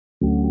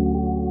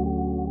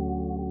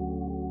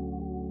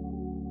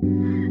You're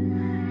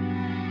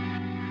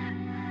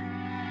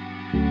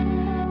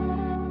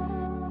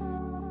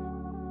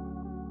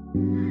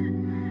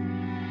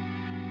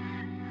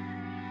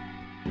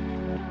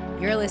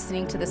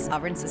listening to the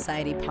Sovereign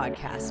Society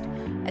podcast,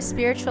 a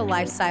spiritual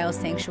lifestyle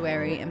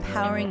sanctuary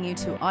empowering you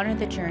to honor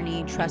the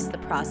journey, trust the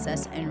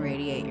process, and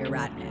radiate your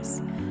radness.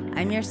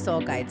 I'm your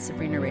soul guide,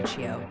 Sabrina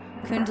Riccio,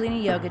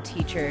 Kundalini yoga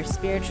teacher,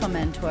 spiritual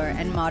mentor,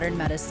 and modern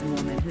medicine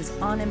woman who's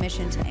on a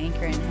mission to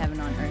anchor in heaven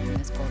on earth in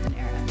this golden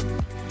era.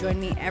 Join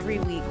me every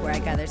week where I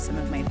gather some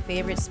of my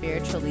favorite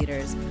spiritual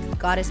leaders,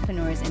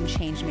 goddesspreneurs, and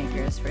change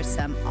makers for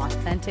some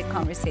authentic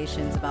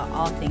conversations about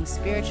all things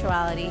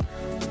spirituality,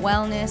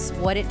 wellness,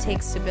 what it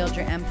takes to build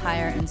your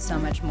empire, and so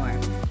much more.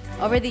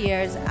 Over the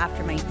years,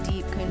 after my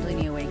deep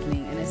Kundalini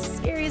awakening and a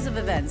series of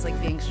events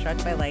like being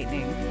struck by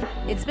lightning,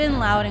 it's been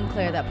loud and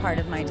clear that part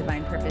of my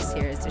divine purpose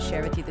here is to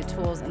share with you the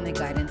tools and the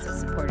guidance that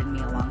supported me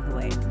along the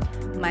way.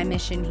 My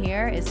mission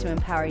here is to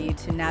empower you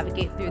to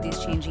navigate through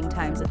these changing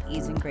times with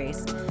ease and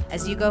grace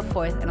as you go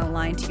forth and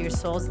align to your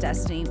soul's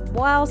destiny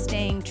while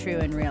staying true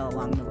and real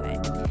along the way.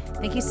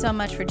 Thank you so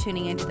much for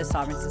tuning into the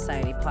Sovereign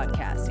Society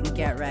podcast, and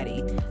get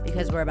ready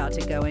because we're about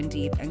to go in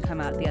deep and come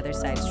out the other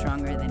side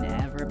stronger than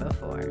ever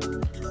before.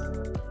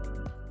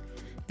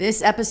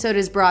 This episode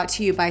is brought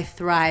to you by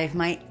Thrive,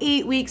 my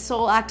 8-week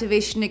soul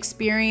activation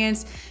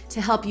experience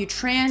to help you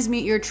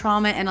transmute your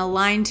trauma and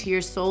align to your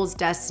soul's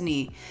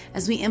destiny.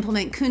 As we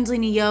implement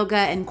Kundalini yoga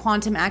and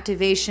quantum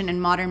activation and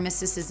modern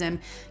mysticism,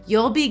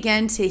 you'll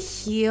begin to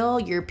heal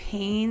your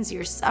pains,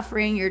 your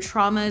suffering, your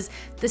traumas,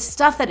 the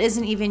stuff that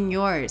isn't even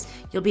yours.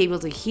 You'll be able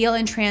to heal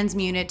and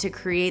transmute it to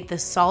create the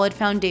solid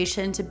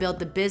foundation to build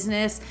the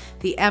business,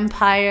 the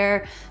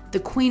empire, the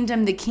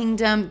queendom, the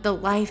kingdom, the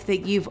life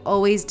that you've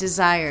always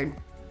desired.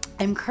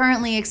 I'm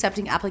currently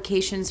accepting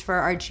applications for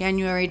our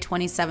January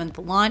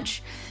 27th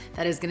launch.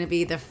 That is going to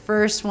be the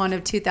first one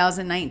of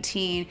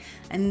 2019.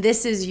 And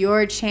this is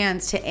your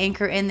chance to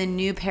anchor in the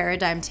new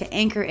paradigm, to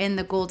anchor in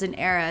the golden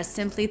era,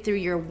 simply through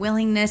your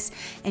willingness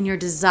and your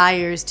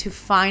desires to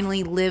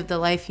finally live the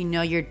life you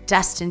know you're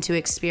destined to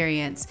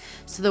experience.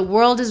 So the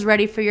world is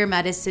ready for your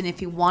medicine.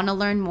 If you want to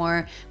learn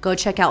more, go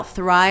check out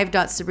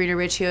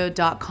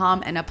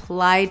thrive.sabrinariccio.com and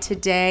apply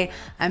today.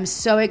 I'm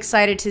so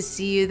excited to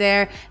see you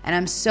there, and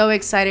I'm so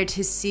excited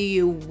to see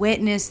you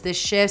witness the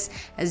shifts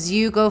as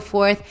you go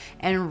forth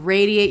and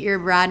radiate your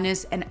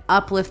radness and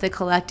uplift the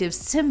collective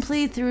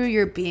simply through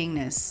your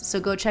beingness. So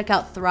go check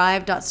out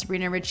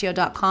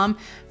thrive.sabrinariccio.com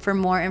for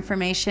more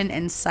information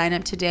and sign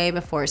up today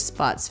before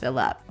spots fill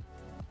up.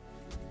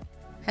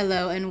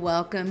 Hello and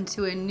welcome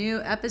to a new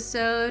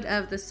episode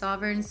of the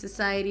Sovereign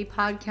Society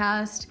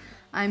podcast.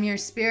 I'm your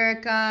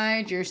spirit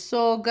guide, your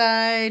soul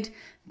guide,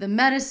 the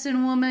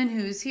medicine woman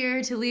who's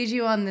here to lead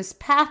you on this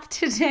path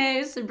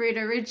today,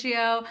 Sabrina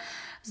Riccio.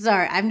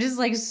 Sorry, I'm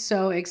just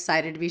so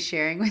excited to be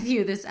sharing with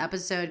you this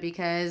episode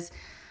because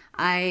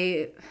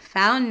I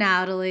found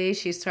Natalie.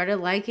 She started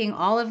liking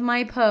all of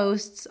my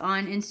posts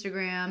on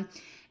Instagram,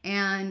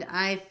 and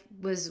I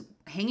was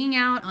hanging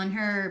out on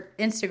her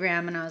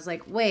Instagram, and I was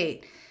like,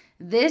 wait,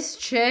 this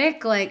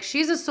chick,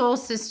 she's a soul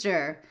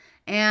sister,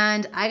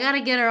 and I got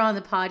to get her on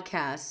the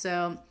podcast.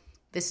 So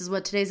this is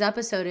what today's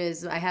episode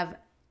is. I have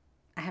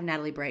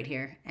Natalie Brite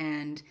here,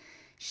 and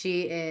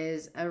she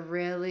is a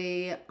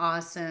really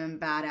awesome,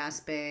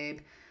 badass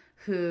babe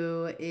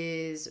who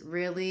is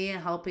really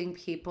helping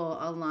people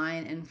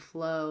align and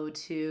flow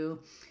to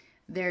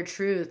their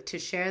truth, to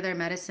share their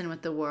medicine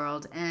with the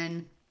world.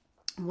 And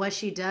what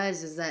she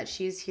does is that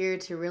she's here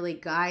to really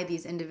guide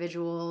these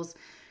individuals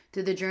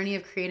through the journey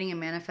of creating and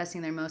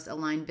manifesting their most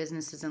aligned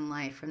businesses in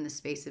life from the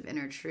space of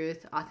inner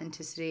truth,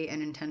 authenticity,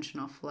 and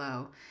intentional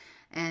flow.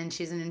 And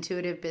she's an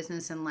intuitive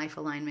business and life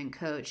alignment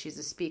coach. She's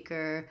a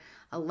speaker,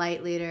 a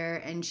light leader,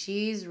 and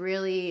she's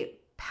really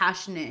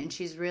passionate and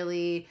she's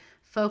really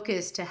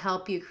focused to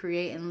help you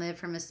create and live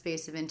from a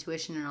space of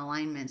intuition and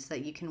alignment so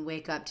that you can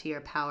wake up to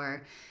your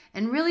power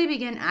and really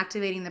begin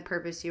activating the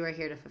purpose you are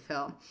here to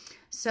fulfill.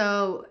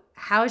 So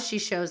how she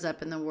shows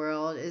up in the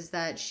world is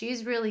that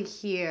she's really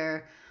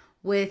here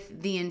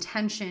with the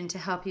intention to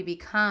help you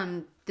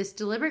become this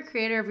deliberate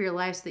creator of your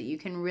life so that you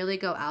can really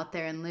go out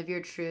there and live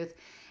your truth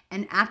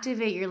and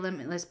activate your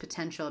limitless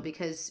potential,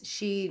 because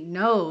she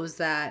knows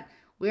that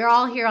we're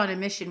all here on a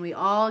mission. We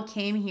all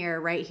came here,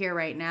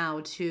 right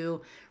now,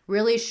 to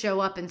really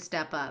show up and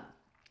step up.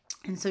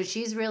 And so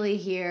she's really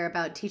here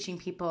about teaching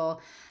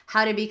people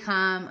how to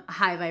become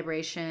high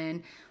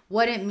vibration,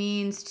 what it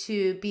means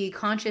to be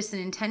conscious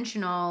and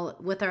intentional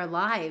with our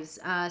lives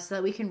so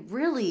that we can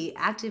really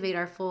activate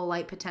our full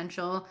light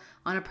potential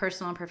on a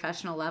personal and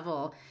professional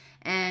level.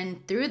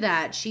 And through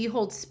that, she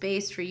holds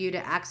space for you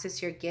to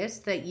access your gifts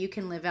so that you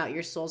can live out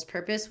your soul's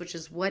purpose, which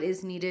is what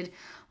is needed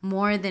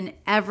more than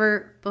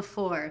ever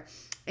before.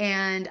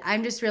 And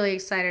I'm just really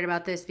excited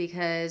about this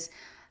because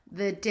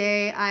the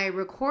day I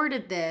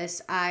recorded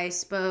this, I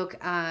spoke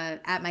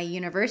at my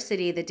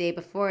university the day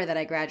before that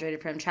I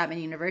graduated from Chapman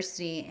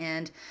University.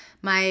 And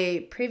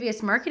my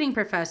previous marketing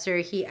professor,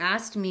 he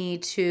asked me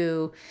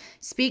to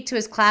speak to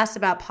his class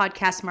about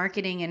podcast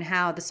marketing and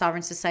how the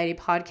Sovereign Society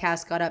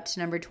podcast got up to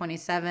number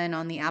 27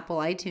 on the Apple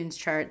iTunes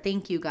chart.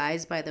 Thank you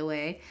guys, by the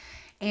way.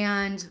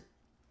 And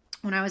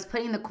when I was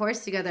putting the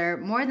course together,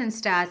 more than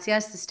stats,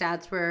 yes, the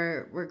stats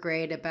were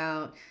great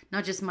about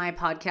not just my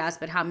podcast,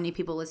 but how many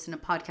people listen to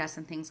podcasts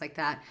and things like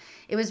that.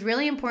 It was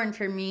really important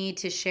for me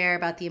to share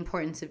about the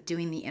importance of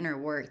doing the inner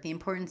work, the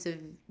importance of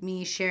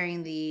me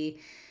sharing the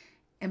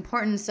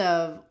importance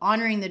of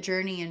honoring the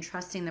journey and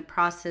trusting the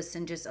process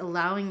and just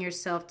allowing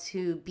yourself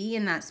to be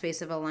in that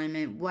space of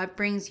alignment. What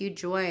brings you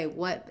joy?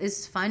 What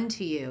is fun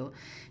to you?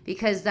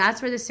 Because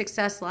that's where the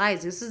success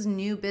lies. This is a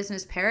new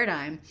business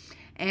paradigm.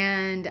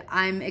 And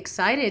I'm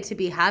excited to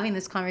be having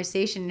this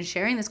conversation and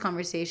sharing this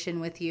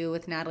conversation with you,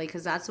 with Natalie,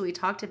 because that's what we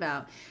talked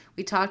about.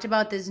 We talked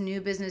about this new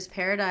business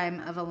paradigm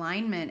of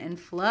alignment and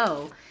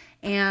flow.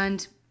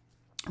 And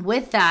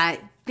with that,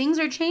 things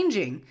are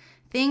changing.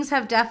 Things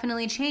have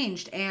definitely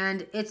changed.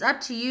 And it's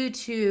up to you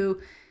to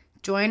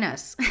join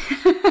us.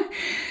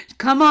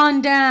 Come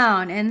on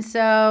down. And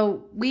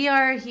so we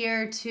are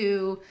here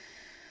to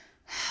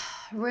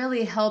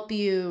really help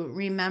you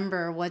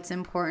remember what's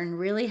important,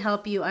 really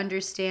help you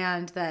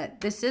understand that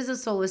this is a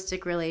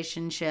soulistic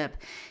relationship.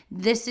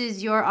 This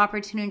is your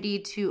opportunity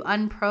to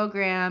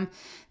unprogram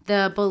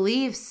the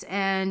beliefs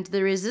and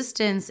the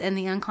resistance and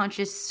the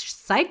unconscious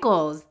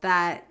cycles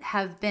that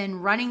have been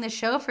running the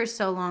show for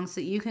so long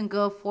so that you can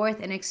go forth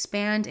and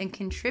expand and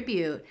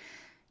contribute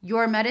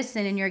your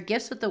medicine and your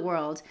gifts with the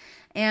world.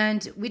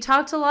 And we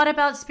talked a lot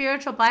about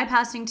spiritual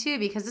bypassing too,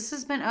 because this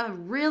has been a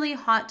really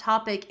hot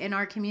topic in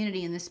our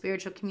community, in the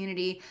spiritual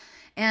community.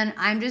 And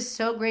I'm just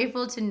so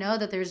grateful to know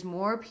that there's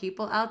more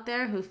people out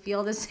there who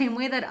feel the same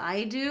way that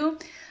I do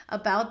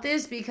about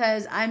this,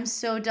 because I'm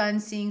so done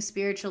seeing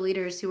spiritual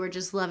leaders who are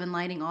just love and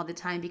lighting all the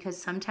time,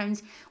 because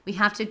sometimes we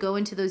have to go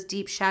into those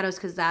deep shadows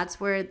because that's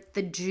where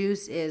the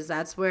juice is.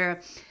 That's where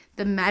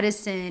the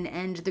medicine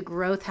and the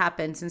growth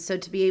happens. And so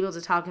to be able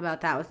to talk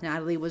about that with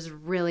Natalie was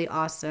really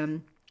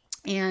awesome.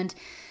 And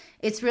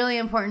it's really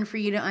important for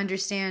you to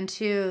understand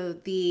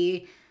too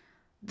the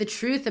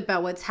truth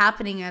about what's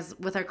happening as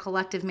with our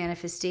collective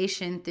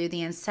manifestation through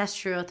the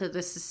ancestral, through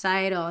the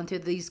societal, and through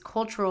these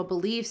cultural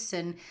beliefs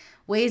and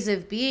ways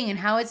of being, and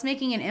how it's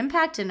making an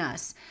impact in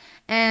us.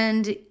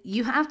 And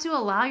you have to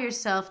allow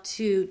yourself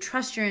to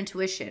trust your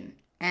intuition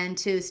and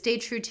to stay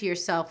true to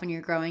yourself when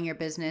you're growing your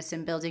business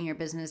and building your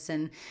business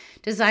and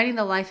designing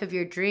the life of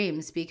your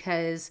dreams,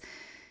 because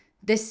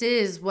this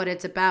is what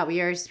it's about.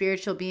 We are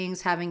spiritual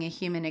beings having a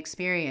human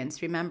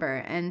experience, remember.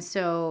 And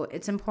so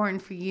it's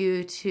important for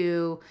you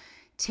to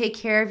take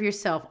care of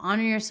yourself,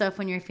 honor yourself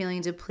when you're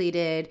feeling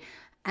depleted,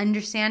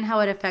 understand how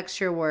it affects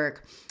your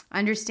work,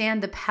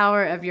 understand the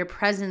power of your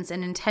presence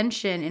and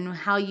intention in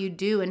how you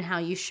do and how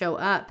you show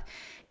up.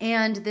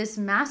 And this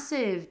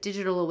massive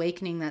digital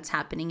awakening that's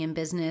happening in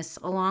business,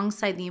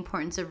 alongside the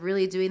importance of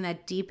really doing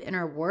that deep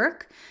inner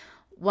work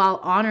while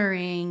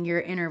honoring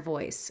your inner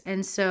voice.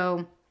 And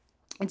so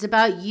it's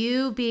about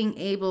you being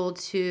able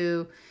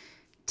to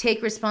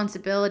take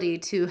responsibility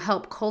to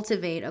help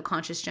cultivate a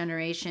conscious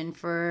generation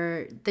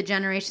for the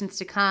generations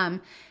to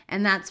come.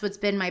 And that's what's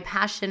been my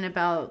passion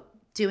about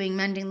doing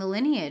Mending the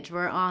Lineage.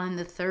 We're on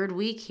the 3rd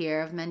week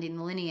here of Mending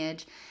the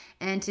Lineage.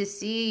 And to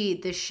see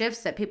the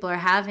shifts that people are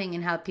having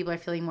and how people are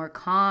feeling more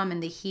calm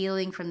and the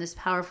healing from this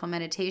powerful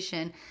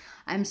meditation,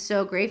 I'm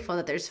so grateful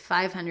that there's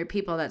 500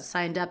 people that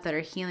signed up that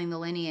are healing the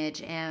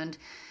lineage and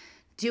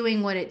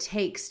doing what it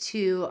takes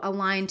to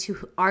align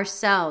to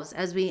ourselves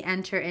as we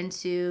enter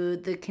into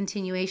the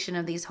continuation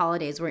of these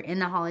holidays. We're in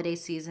the holiday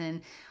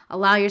season.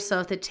 Allow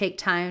yourself to take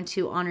time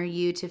to honor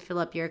you, to fill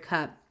up your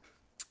cup,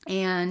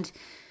 and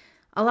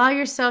allow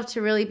yourself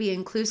to really be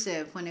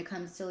inclusive when it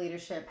comes to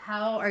leadership.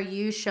 How are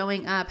you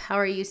showing up? How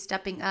are you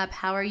stepping up?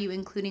 How are you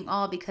including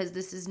all? Because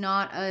this is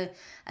not a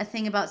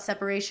thing about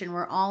separation.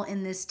 We're all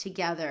in this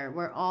together.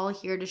 We're all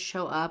here to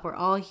show up. We're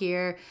all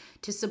here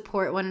to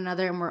support one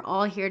another. And we're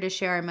all here to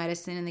share our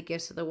medicine and the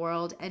gifts of the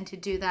world. And to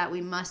do that,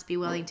 we must be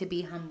willing to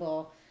be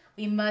humble.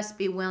 We must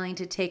be willing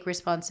to take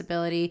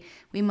responsibility.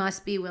 We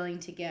must be willing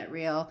to get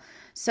real.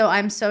 So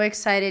I'm so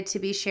excited to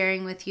be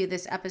sharing with you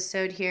this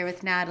episode here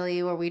with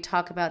Natalie, where we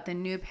talk about the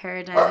new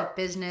paradigm of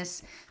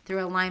business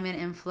through alignment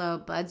and flow.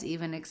 Bud's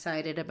even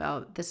excited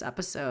about this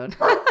episode.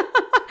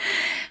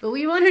 But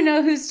we want to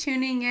know who's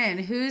tuning in,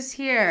 who's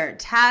here.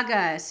 Tag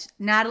us,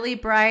 Natalie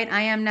Brite.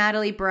 I am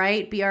Natalie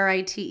Brite,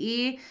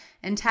 Brite.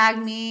 And tag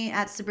me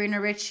at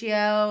Sabrina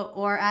Riccio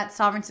or at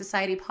Sovereign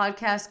Society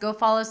Podcast. Go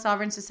follow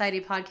Sovereign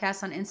Society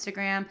Podcast on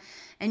Instagram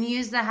and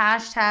use the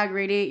hashtag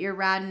Radiate Your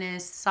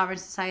Radness, Sovereign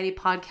Society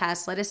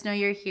Podcast. Let us know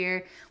you're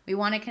here. We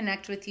want to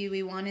connect with you.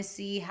 We want to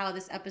see how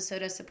this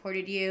episode has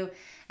supported you.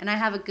 And I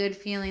have a good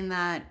feeling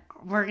that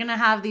we're going to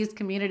have these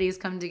communities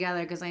come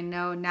together, because I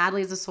know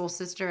Natalie's a soul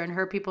sister and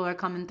her people are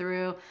coming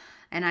through.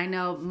 And I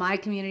know my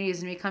community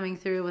is going to be coming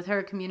through with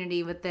her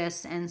community with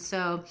this. And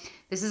so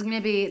this is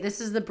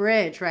the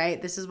bridge,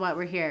 right? This is what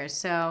we're here.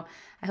 So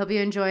I hope you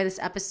enjoy this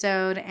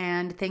episode,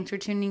 and thanks for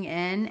tuning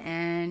in,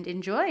 and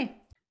enjoy.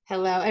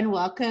 Hello and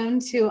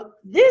welcome to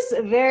this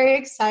very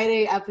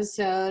exciting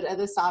episode of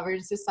the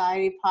Sovereign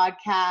Society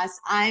podcast.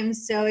 I'm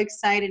so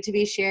excited to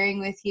be sharing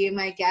with you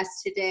my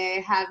guest today.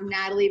 I have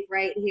Natalie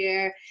Brite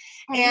here.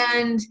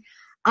 And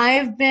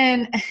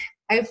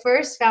I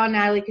first found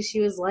Natalie because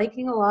she was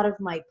liking a lot of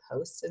my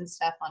posts and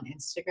stuff on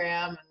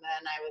Instagram. And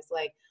then I was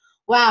like,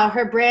 wow,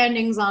 her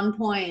branding's on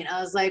point.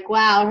 I was like,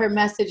 wow, her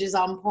message is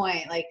on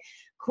point. Like,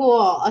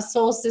 cool, a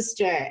soul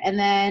sister. And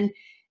then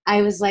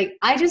I was like,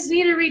 I just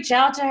need to reach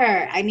out to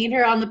her. I need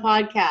her on the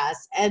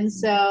podcast. And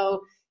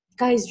so,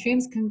 guys,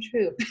 dreams come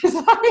true.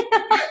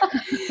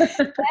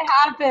 It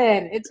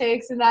happened. It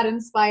takes that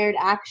inspired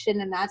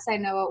action. And that's, I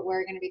know, what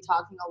we're going to be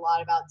talking a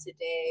lot about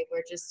today.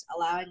 We're just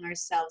allowing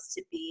ourselves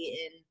to be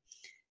in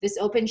this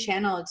open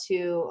channel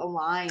to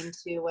align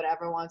to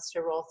whatever wants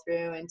to roll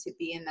through and to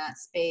be in that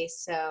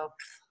space. So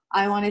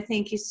I want to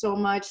thank you so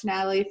much,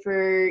 Natalie,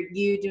 for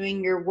you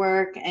doing your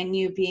work and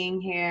you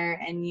being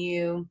here and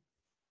you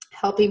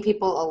helping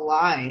people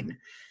align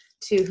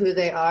to who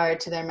they are,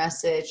 to their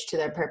message, to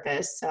their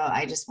purpose. So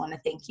I just want to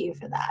thank you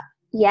for that.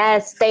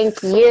 Yes,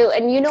 thank you.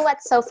 And you know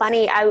what's so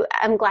funny?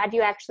 I'm glad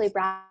you actually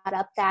brought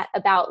up that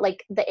about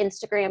like the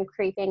Instagram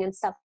creeping and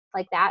stuff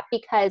like that,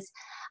 because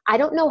I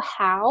don't know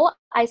how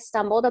I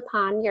stumbled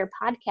upon your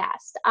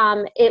podcast.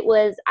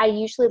 I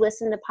usually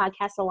listen to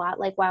podcasts a lot,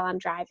 like while I'm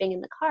driving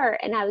in the car,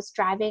 and I was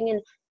driving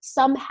and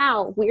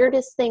somehow,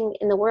 weirdest thing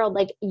in the world,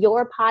 like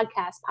your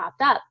podcast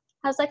popped up.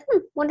 I was like,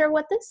 wonder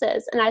what this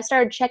is. And I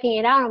started checking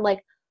it out. And I'm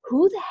like,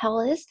 who the hell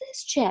is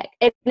this chick?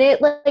 And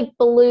it like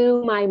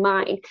blew my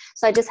mind.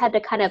 So I just had to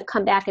kind of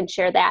come back and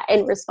share that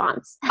in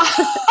response.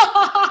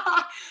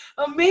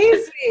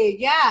 Amazing.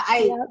 Yeah.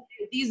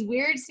 These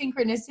weird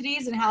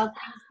synchronicities and how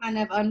things kind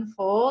of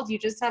unfold, you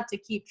just have to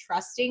keep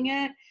trusting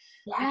it.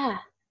 Yeah.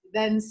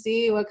 Then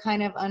see what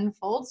kind of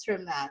unfolds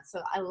from that.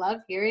 So I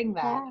love hearing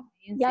that.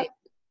 Yeah. Yep.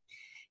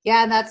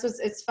 Yeah, and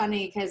it's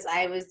funny because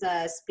I was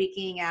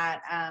speaking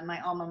at my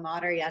alma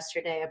mater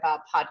yesterday about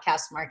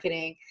podcast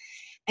marketing,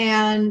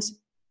 and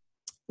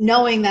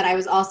knowing that I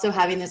was also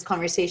having this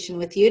conversation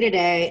with you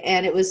today.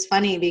 And it was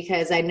funny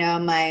because I know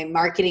my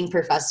marketing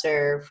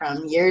professor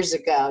from years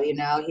ago,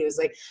 he was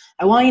like,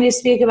 I want you to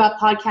speak about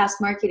podcast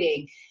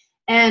marketing.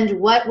 And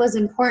what was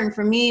important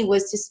for me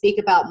was to speak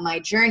about my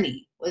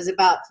journey,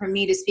 for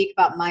me to speak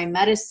about my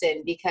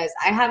medicine, because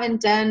I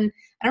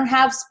don't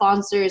have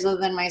sponsors other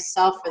than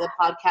myself for the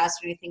podcast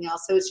or anything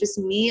else. So it's just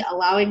me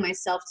allowing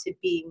myself to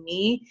be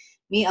me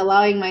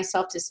allowing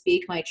myself to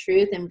speak my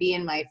truth and be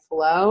in my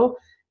flow.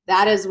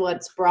 That is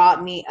what's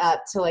brought me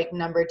up to like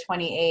number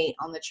 28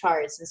 on the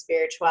charts in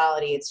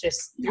spirituality. It's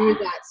just through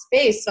that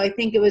space. So I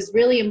think it was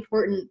really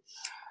important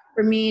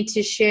for me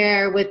to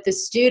share with the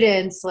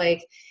students,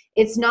 like,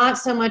 it's not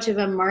so much of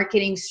a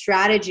marketing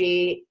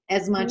strategy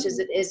as much as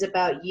it is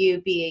about you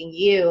being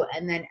you.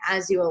 And then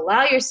as you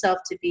allow yourself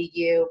to be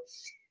you,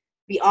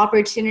 the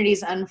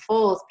opportunities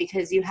unfold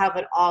because you have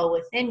it all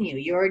within you.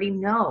 You already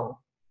know.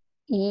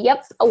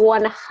 Yep,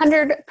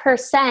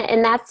 100%.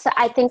 And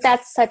I think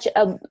that's such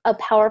a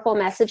powerful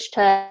message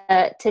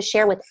to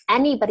share with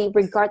anybody,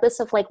 regardless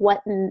of like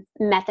what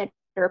method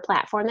or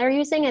platform they're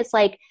using. It's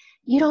like,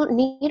 you don't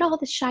need all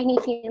the shiny,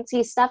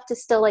 fancy stuff to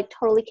still like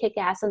totally kick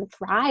ass and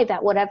thrive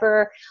at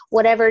whatever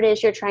it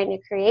is you're trying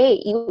to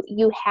create.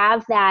 You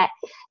have that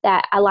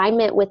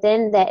alignment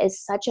within that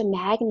is such a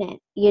magnet,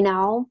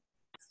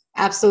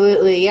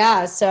 Absolutely.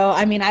 Yeah. So,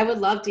 I mean, I would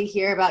love to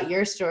hear about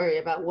your story,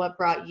 about what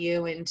brought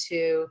you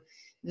into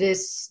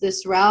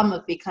this realm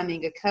of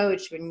becoming a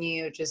coach when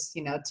you just,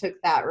 took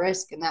that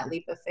risk and that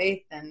leap of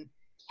faith, and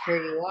here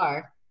you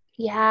are.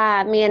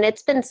 Yeah, man,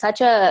 it's been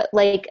such a,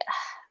 like,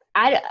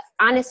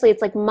 honestly,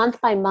 it's like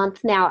month by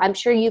month now. I'm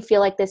sure you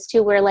feel like this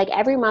too, where like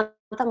every month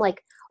I'm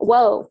like,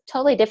 whoa,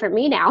 totally different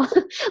me now.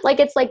 Like,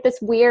 it's like this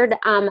weird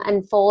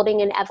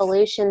unfolding and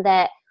evolution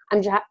that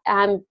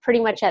I'm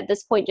pretty much at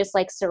this point just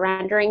like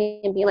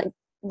surrendering and being like,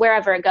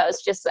 wherever it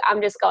goes,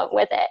 I'm just going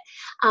with it.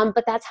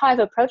 But that's how I've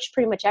approached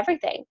pretty much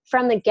everything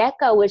from the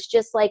get-go, was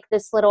just like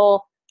this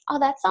little, oh,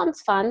 that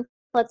sounds fun.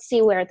 Let's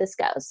see where this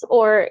goes.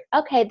 Or,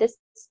 okay,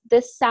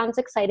 this sounds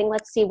exciting.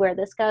 Let's see where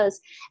this goes.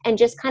 And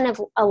just kind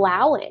of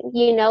allowing,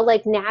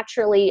 like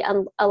naturally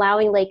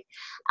allowing, like,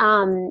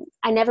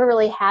 I never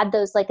really had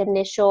those like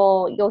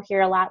initial, you'll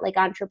hear a lot like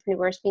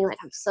entrepreneurs being like,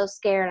 I'm so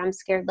scared. I'm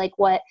scared. Like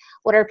what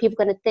are people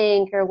going to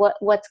think, or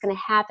what's going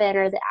to happen?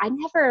 Or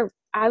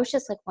I was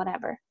just like,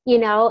 whatever,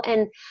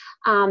 and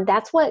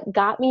that's what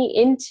got me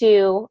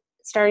into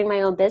starting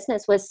my own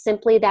business, was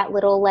simply that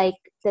little, like,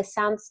 this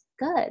sounds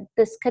good.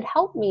 This could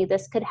help me.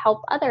 This could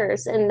help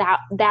others. And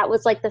that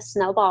was like the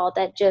snowball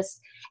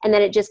and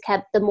then it just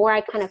kept, the more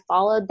I kind of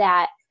followed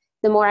that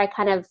the more I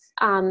kind of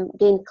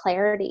gained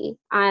clarity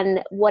on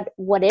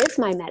what is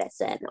my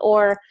medicine,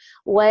 or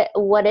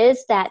what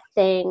is that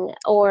thing,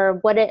 or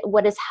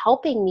what is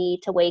helping me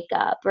to wake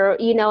up, or,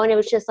 you know, and it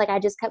was just like, I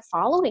just kept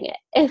following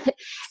it.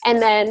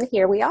 And then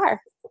here we are.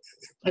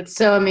 That's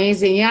so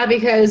amazing. Yeah,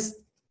 because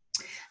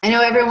I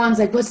know everyone's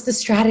like, what's the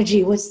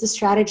strategy? What's the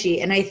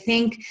strategy? And I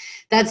think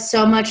that's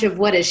so much of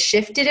what has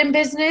shifted in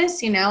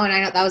business, you know, and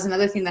I know that was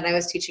another thing that I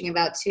was teaching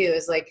about too,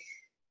 is like,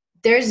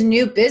 there's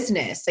new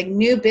business. Like,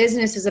 new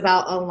business is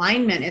about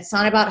alignment. It's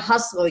not about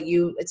hustle.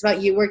 It's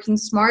about you working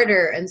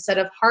smarter instead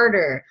of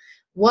harder.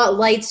 What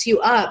lights you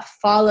up?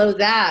 Follow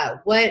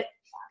that.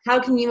 How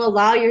can you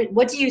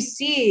what do you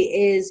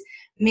see is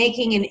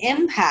making an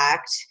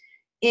impact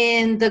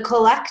in the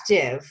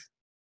collective,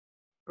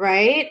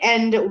 right?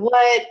 And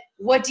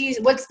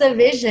what's the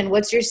vision?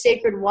 What's your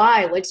sacred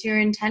why? What's your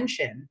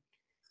intention?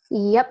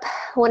 Yep,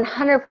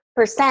 100%.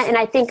 And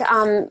I think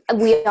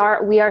we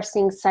are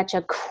seeing such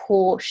a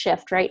cool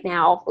shift right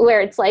now,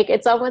 where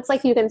it's almost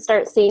like you can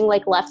start seeing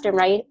like left and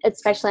right,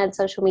 especially on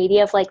social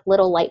media, of like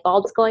little light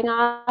bulbs going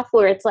off,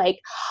 where it's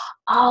like,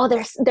 oh,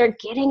 they're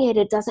getting it.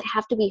 It doesn't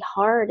have to be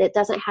hard. It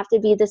doesn't have to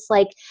be this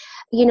like,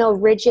 you know,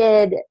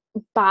 rigid,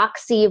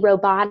 boxy,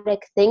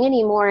 robotic thing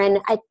anymore. And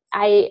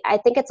I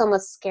think it's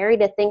almost scary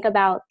to think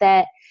about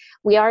that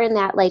we are in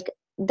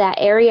that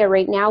area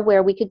right now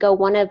where we could go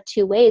one of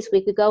two ways.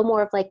 We could go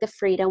more of like the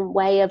freedom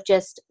way of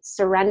just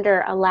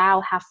surrender,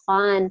 allow, have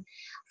fun,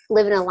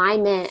 live in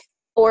alignment,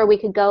 or we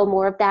could go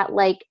more of that,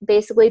 like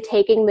basically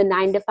taking the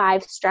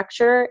 9-to-5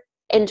 structure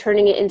and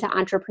turning it into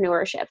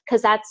entrepreneurship.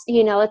 Cause that's,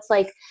 you know, it's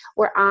like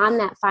we're on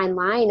that fine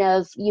line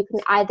of, you can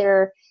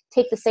either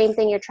take the same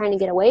thing you're trying to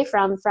get away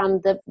from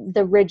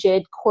the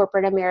rigid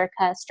corporate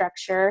America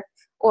structure,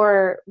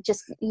 or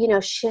just, you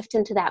know, shift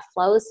into that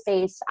flow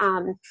space.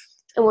 And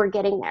we're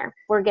getting there.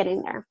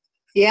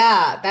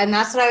 Yeah. And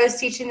that's what I was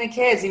teaching the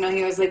kids. You know,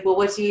 he was like, well,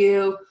 what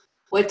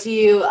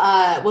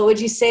would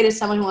you say to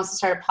someone who wants to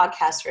start a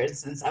podcast, for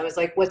instance? I was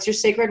like, what's your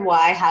sacred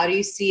why? How do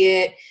you see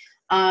it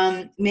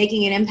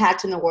making an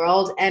impact in the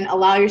world, and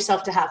allow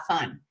yourself to have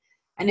fun?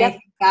 And I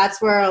think that's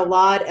where a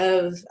lot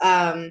of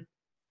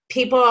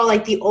people are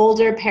like, the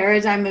older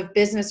paradigm of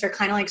business are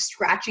kind of like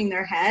scratching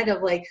their head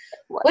of like,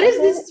 what is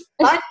this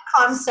fun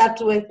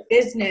concept with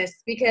business?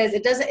 Because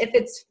if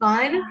it's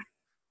fun,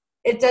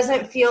 it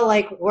doesn't feel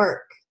like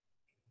work,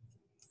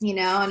 you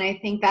know? And I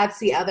think that's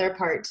the other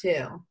part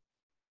too.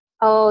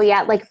 Oh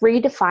yeah. Like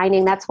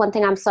redefining. That's one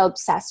thing I'm so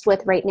obsessed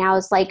with right now,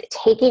 is like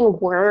taking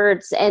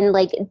words and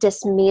like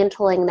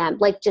dismantling them,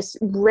 like just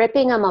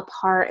ripping them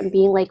apart and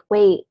being like,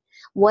 wait,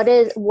 what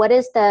is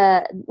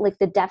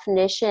the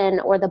definition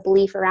or the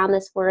belief around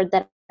this word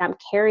that I'm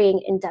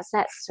carrying, and does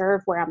that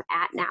serve where I'm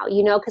at now?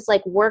 You know, cause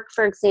like work,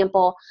 for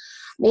example,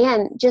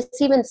 man, just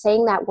even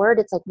saying that word,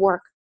 it's like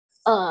work.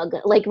 Ugh,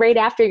 like right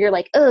after you're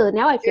like, oh,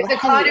 now I feel there's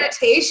a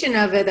connotation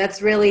of it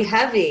that's really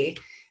heavy.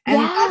 And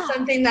that's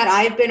something that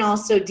I've been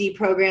also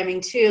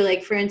deprogramming too.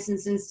 Like, for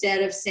instance,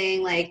 instead of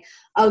saying like,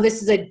 oh,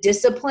 this is a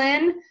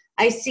discipline,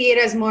 I see it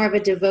as more of a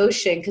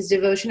devotion, because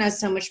devotion has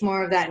so much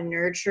more of that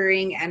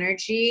nurturing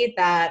energy,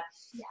 that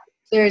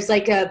there's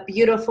like a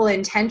beautiful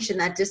intention.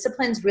 That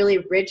discipline's really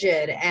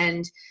rigid,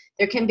 and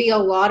there can be a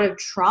lot of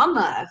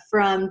trauma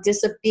from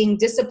being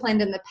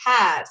disciplined in the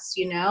past,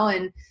 you know?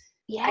 And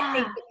I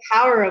think the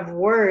power of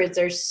words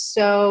are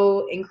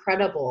so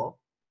incredible.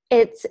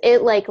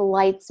 It like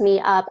lights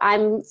me up.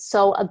 I'm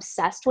so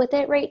obsessed with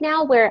it right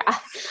now, where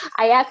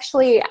I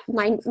actually,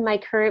 my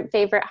current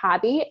favorite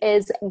hobby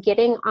is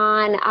getting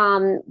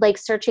on, like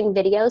searching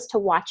videos to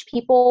watch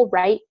people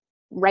write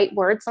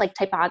words like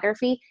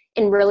typography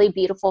in really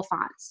beautiful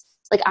fonts.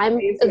 Like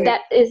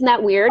isn't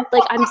that weird?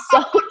 Like I'm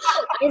so,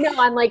 I know,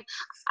 I'm like,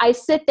 I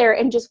sit there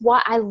and just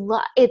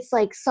it's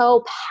like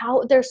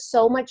there's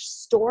so much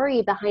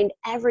story behind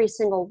every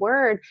single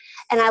word.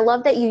 And I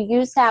love that you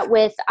use that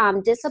with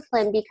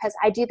discipline, because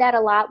I do that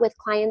a lot with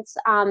clients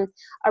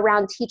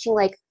around teaching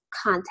like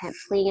content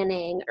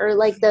planning, or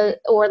like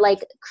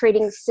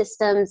creating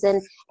systems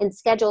and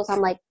schedules.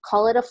 I'm like,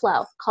 call it a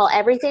flow, call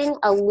everything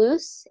a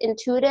loose,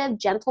 intuitive,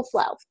 gentle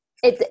flow.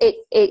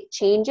 It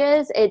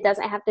changes. It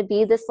doesn't have to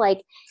be this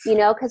like, you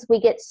know, because we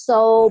get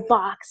so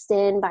boxed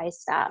in by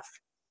stuff.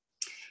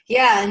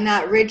 Yeah, and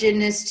that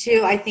rigidness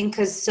too, I think,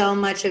 because so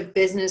much of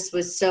business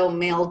was so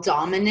male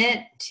dominant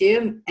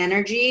too,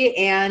 energy,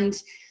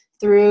 and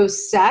through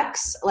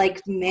sex,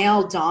 like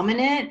male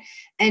dominant.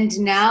 And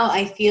now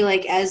I feel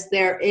like as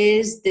there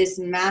is this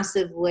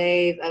massive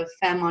wave of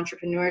femme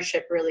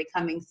entrepreneurship really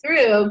coming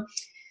through,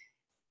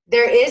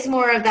 there is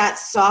more of that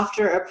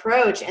softer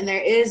approach, and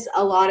there is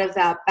a lot of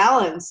that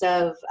balance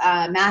of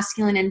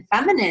masculine and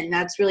feminine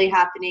that's really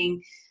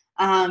happening,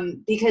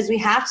 because we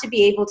have to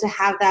be able to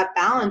have that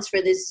balance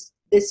for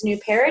this new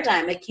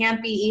paradigm. It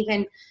can't be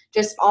even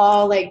just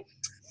all like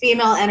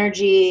female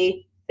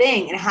energy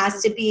thing. It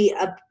has to be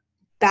a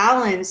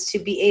balance to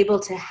be able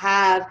to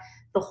have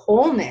the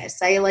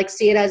wholeness. I like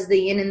see it as the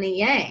yin and the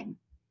yang.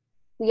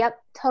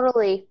 Yep,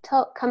 totally,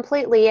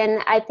 completely.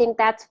 And I think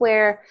that's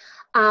where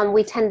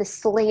We tend to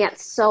slant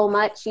so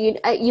much.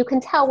 You can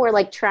tell we're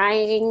like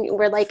trying,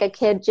 we're like a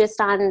kid just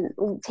on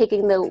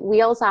taking the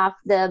wheels off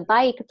the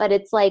bike, but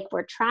it's like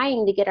we're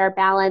trying to get our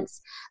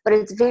balance, but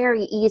it's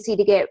very easy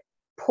to get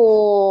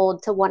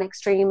pulled to one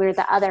extreme or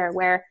the other,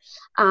 where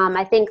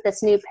I think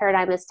this new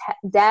paradigm is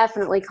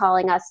definitely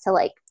calling us to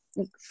like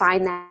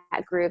find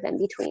that groove in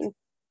between.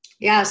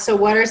 Yeah. So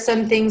what are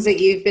some things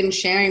that you've been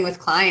sharing with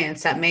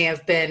clients that may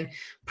have been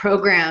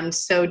programmed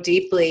so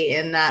deeply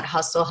in that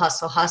hustle,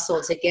 hustle,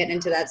 hustle to get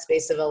into that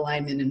space of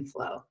alignment and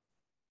flow?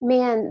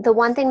 Man, the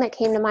one thing that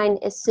came to mind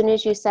as soon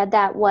as you said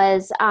that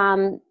was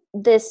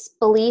this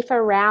belief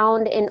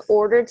around, in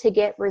order to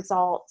get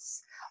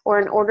results or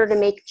in order to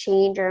make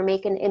change or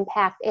make an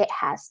impact, it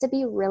has to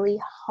be really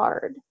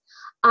hard.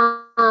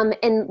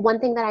 And one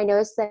thing that I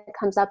noticed that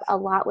comes up a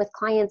lot with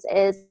clients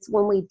is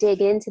when we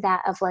dig into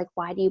that of like,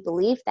 why do you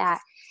believe that?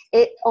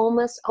 It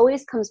almost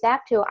always comes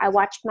back to, I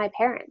watched my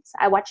parents.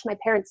 I watched my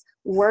parents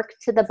work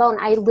to the bone.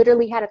 I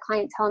literally had a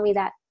client telling me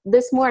that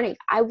this morning.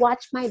 I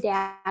watched my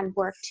dad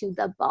work to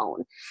the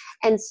bone.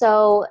 And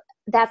so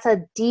that's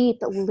a deep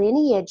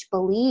lineage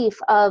belief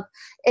of,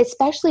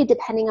 especially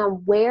depending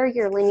on where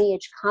your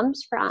lineage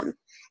comes from,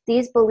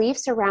 these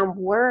beliefs around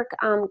work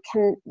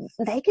can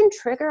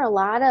trigger a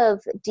lot of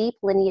deep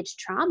lineage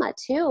trauma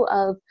too,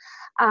 of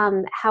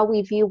how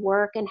we view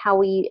work and how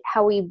we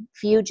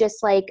view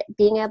just like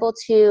being able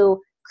to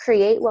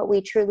create what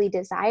we truly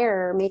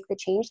desire or make the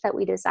change that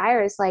we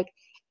desire. Is like,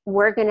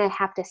 we're going to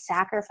have to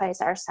sacrifice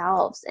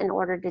ourselves in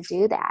order to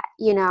do that,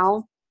 you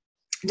know?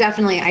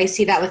 Definitely. I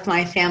see that with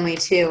my family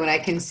too. And I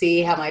can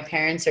see how my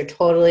parents are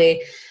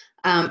totally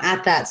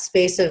at that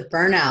space of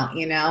burnout,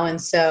 and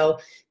so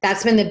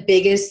that's been the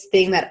biggest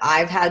thing that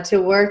I've had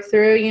to work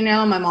through.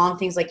 My mom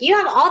thinks like, you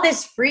have all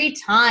this free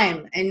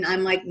time. And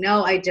I'm like,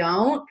 no, I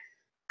don't.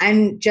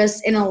 I'm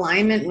just in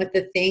alignment with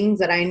the things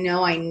that I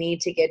know I need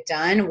to get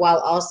done, while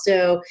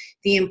also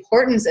the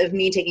importance of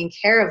me taking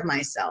care of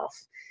myself,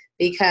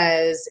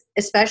 because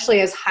especially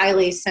as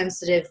highly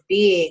sensitive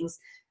beings,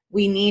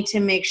 we need to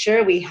make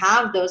sure we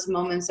have those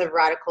moments of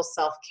radical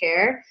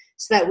self-care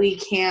so that we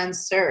can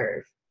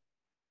serve.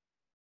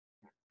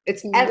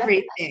 It's Yep.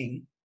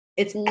 everything.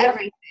 It's Yep.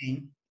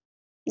 everything.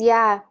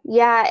 Yeah.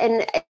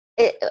 And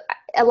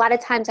a lot of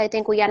times I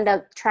think we end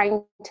up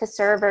trying to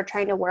serve or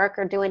trying to work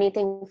or do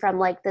anything from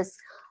like this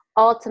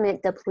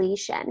ultimate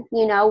depletion,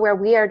 where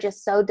we are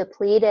just so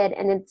depleted,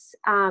 and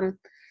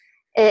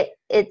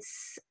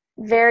it's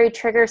very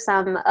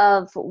triggersome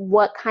of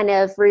what kind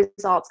of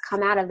results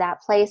come out of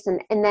that place. And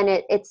then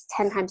it's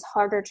 10 times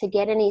harder to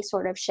get any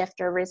sort of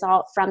shift or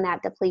result from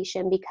that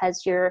depletion,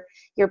 because you're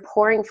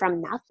pouring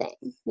from nothing,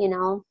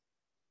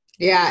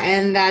 Yeah,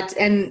 and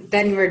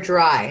then we're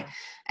dry.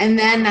 And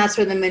then that's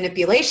where the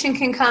manipulation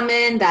can come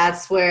in.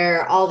 That's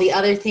where all the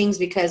other things,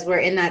 because we're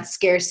in that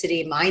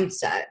scarcity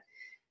mindset.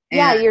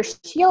 Yeah, And your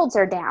shields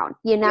are down,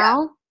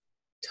 yeah,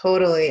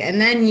 totally. And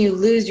then you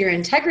lose your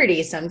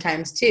integrity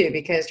sometimes too,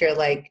 because you're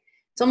like,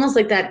 it's almost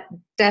like that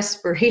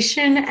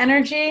desperation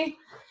energy.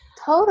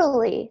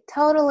 Totally.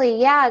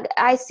 Yeah,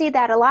 I see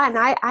that a lot. And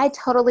I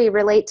totally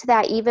relate to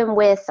that, even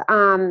with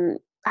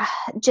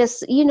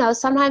just,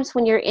 sometimes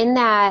when you're in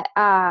that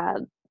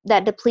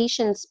that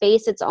depletion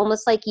space, it's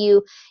almost like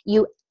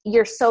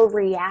you're so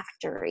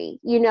reactory,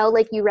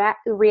 like you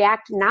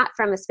react not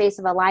from a space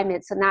of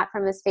alignment. So not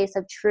from a space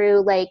of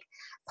true like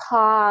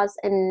pause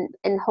and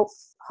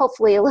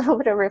hopefully a little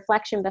bit of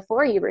reflection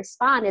before you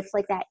respond. It's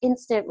like that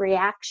instant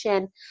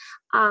reaction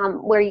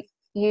where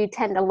you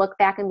tend to look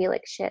back and be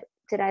like, shit,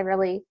 did I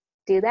really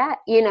do that?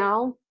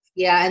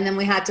 Yeah, and then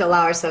we had to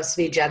allow ourselves to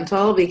be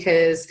gentle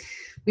because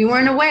we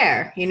weren't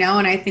aware, and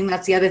I think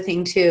that's the other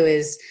thing too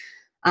is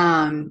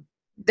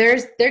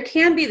there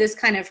can be this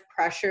kind of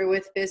pressure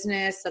with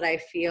business that I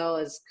feel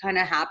is kind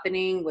of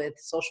happening with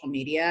social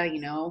media,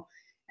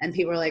 and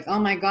people are like, oh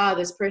my God,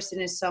 this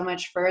person is so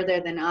much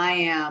further than I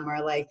am,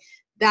 or like,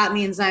 that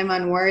means I'm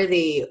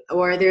unworthy,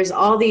 or there's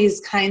all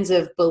these kinds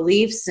of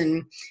beliefs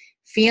and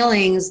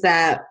feelings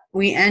that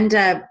we end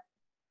up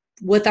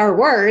with our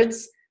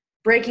words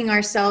breaking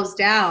ourselves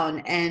down,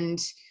 and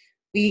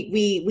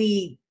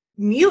we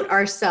mute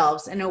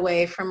ourselves in a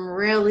way from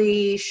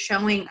really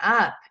showing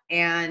up.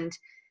 And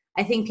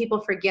I think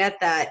people forget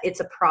that it's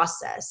a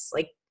process.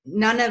 Like,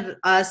 none of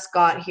us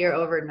got here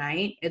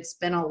overnight. It's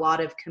been a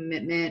lot of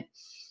commitment.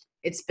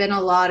 It's been a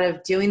lot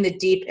of doing the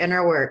deep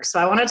inner work. So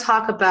I want to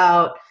talk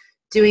about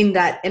doing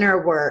that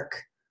inner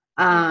work,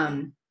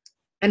 and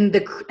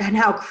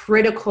how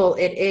critical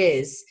it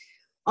is.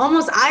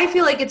 Almost, I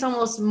feel like it's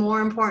almost more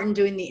important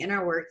doing the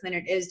inner work than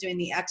it is doing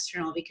the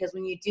external, because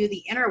when you do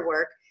the inner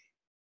work,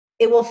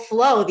 it will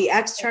flow. The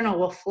external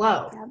will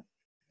flow.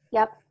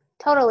 Yep.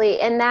 Totally.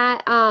 And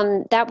that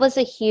was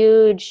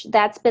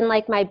that's been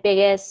like my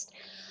biggest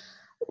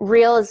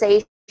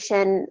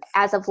realization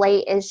as of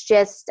late, is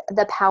just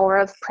the power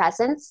of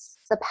presence,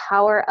 the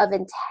power of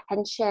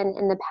intention,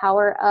 and the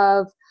power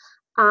of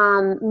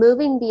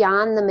moving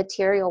beyond the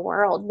material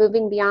world,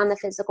 moving beyond the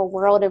physical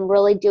world, and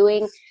really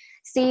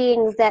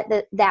seeing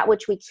that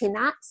which we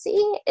cannot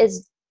see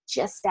is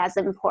just as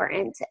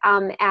important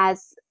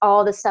as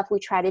all the stuff we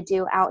try to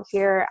do out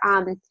here.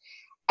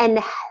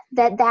 And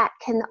that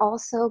can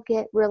also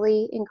get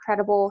really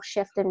incredible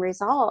shift and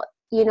result,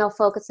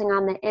 focusing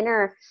on the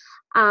inner.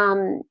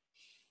 And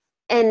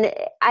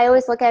I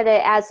always look at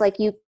it as like,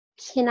 you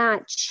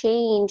cannot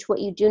change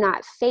what you do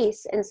not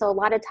face. And so a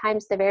lot of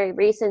times the very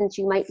reasons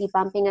you might be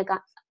bumping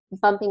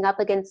up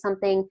against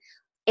something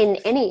in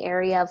any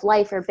area of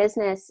life or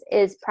business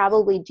is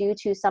probably due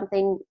to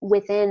something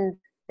within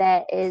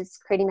that is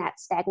creating that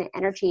stagnant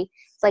energy.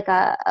 It's like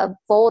a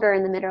boulder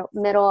in the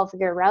middle of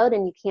your road,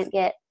 and you can't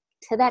get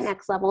to that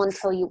next level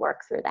until you work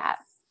through that.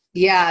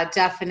 Yeah,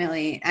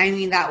 definitely. I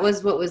mean, that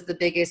was what was the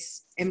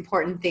biggest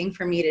important thing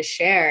for me to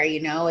share,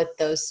 with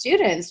those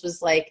students,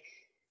 was like,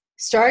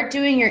 start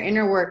doing your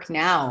inner work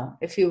now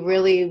if you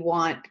really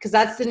want, because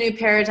that's the new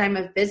paradigm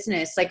of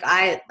business. Like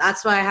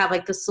that's why I have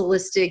like the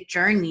holistic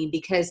journey,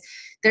 because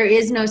there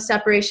is no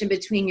separation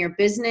between your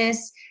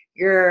business,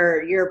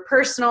 your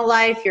personal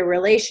life, your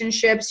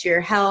relationships, your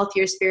health,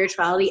 your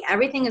spirituality.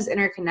 Everything is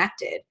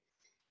interconnected.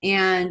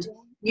 And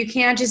you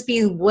can't just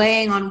be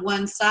weighing on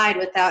one side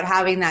without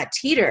having that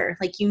teeter.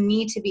 Like, you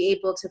need to be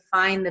able to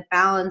find the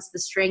balance, the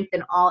strength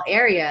in all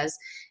areas,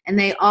 and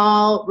they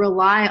all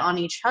rely on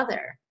each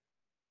other.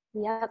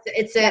 Yep.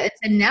 It's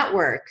a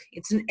network.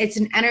 It's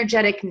an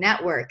energetic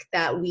network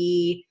that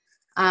we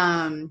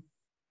gain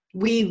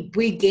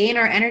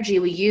our energy,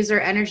 we use our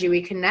energy,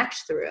 we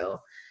connect through.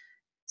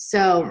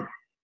 So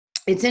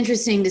it's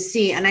interesting to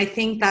see. And I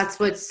think that's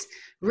what's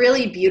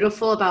really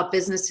beautiful about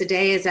business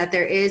today, is that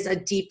there is a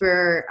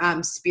deeper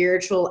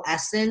spiritual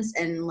essence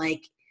and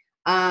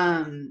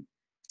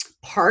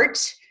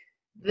part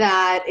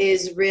that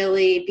is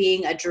really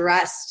being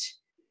addressed,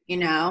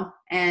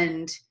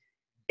 and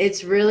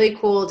it's really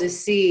cool to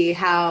see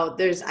how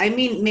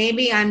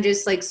maybe I'm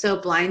just like so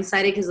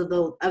blindsided because of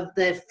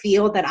the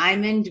field that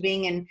I'm in,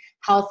 being in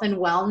health and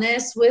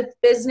wellness with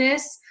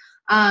business.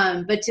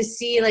 But to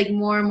see like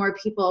more and more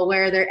people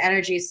aware of their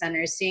energy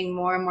centers, seeing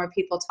more and more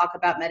people talk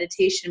about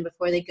meditation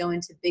before they go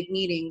into big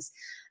meetings,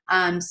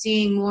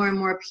 seeing more and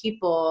more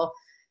people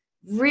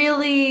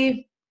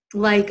really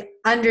like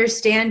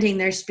understanding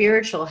their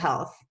spiritual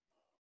health.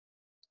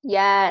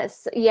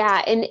 Yes.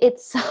 Yeah. And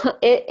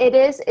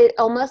it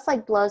almost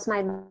like blows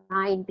my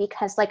mind,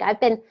 because like I've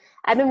been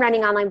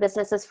running online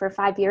businesses for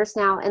 5 years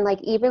now. And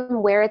like,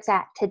 even where it's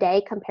at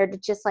today compared to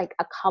just like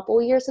a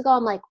couple years ago,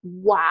 I'm like,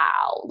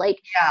 wow,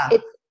 like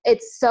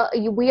it's so,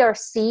 we are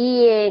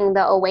seeing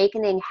the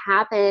awakening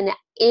happen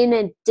in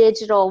a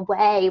digital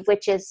way,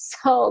 which is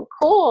so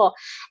cool.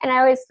 And I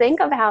always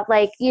think about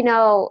like,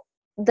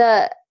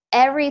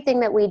 everything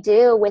that we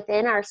do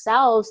within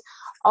ourselves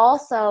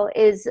also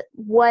is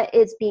what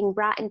is being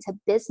brought into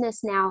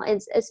business now,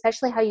 is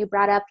especially how you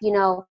brought up,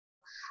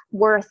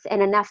 worth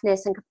and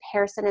enoughness and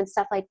comparison and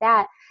stuff like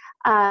that.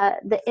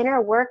 The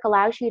inner work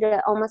allows you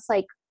to almost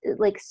like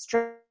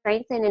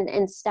strengthen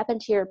and step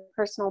into your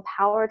personal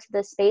power to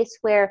the space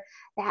where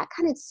that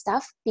kind of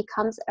stuff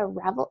becomes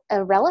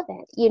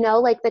irrelevant,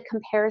 like the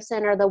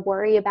comparison or the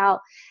worry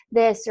about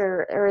this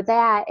or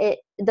that.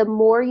 The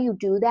more you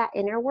do that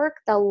inner work,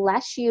 the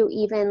less you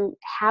even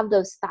have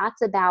those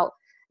thoughts about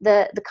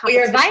the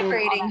competition. You're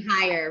vibrating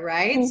higher,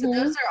 right? Mm-hmm. So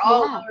those are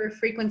all lower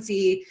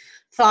frequency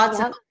thoughts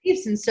and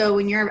beliefs. And so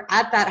when you're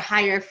at that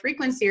higher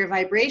frequency or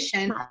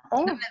vibration,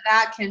 none of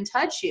that can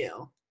touch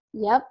you.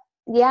 Yep.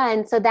 Yeah.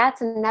 And so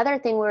that's another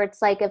thing where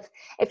it's like,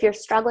 if you're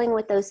struggling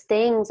with those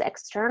things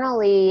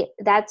externally,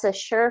 that's a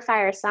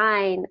surefire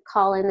sign,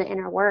 call in the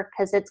inner work,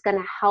 because it's going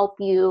to help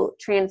you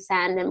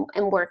transcend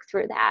and work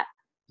through that.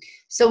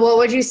 So what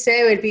would you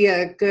say would be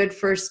a good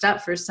first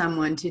step for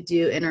someone to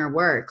do inner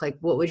work? Like,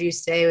 what would you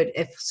say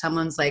if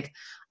someone's like,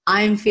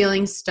 I'm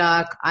feeling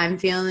stuck, I'm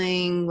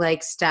feeling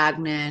like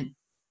stagnant?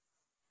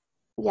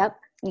 Yep.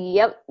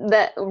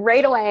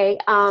 Right away,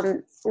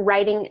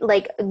 writing,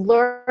 like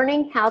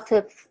learning how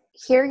to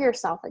hear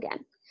yourself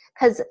again,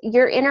 because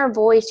your inner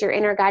voice, your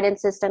inner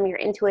guidance system, your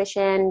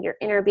intuition, your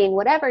inner being,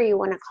 whatever you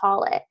want to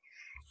call it,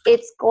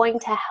 it's going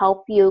to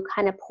help you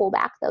kind of pull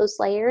back those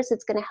layers.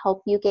 It's going to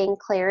help you gain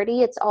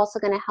clarity. It's also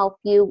going to help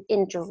you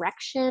in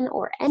direction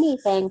or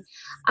anything.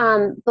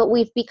 But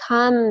we've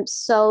become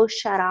so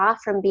shut off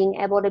from being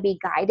able to be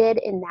guided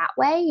in that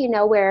way,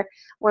 where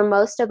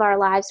most of our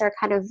lives are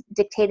kind of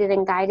dictated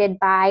and guided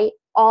by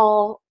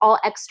all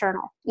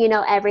external,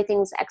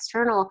 everything's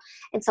external.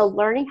 And so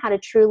learning how to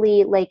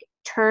truly like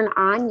turn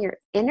on your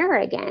inner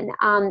again.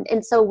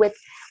 And so with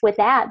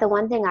that, the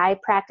one thing I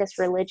practice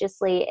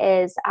religiously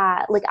is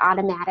like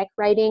automatic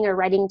writing or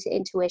writing to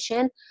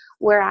intuition,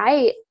 where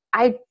I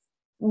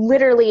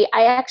actually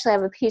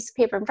have a piece of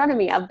paper in front of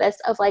me of this,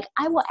 of like,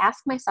 I will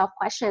ask myself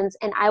questions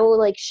and I will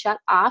like shut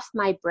off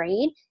my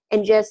brain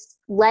and just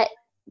let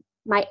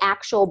my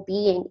actual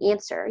being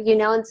answer,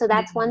 and so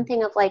that's one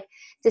thing of like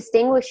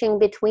distinguishing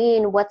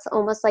between what's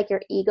almost like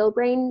your ego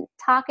brain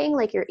talking,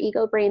 like your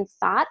ego brain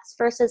thoughts,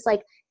 versus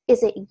like,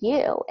 is it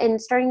you? And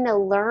starting to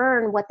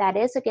learn what that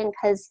is again,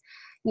 because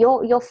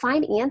you'll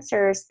find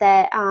answers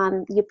that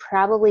you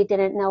probably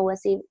didn't know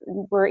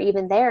were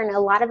even there. And a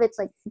lot of it's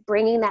like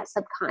bringing that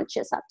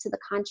subconscious up to the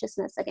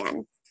consciousness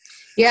again.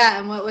 Yeah,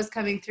 and what was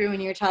coming through when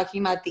you were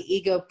talking about the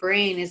ego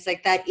brain is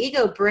like that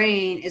ego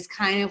brain is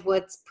kind of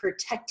what's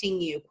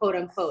protecting you, quote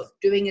unquote,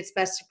 doing its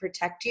best to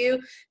protect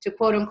you, to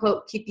quote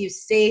unquote keep you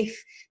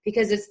safe,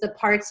 because it's the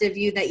parts of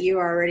you that you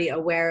are already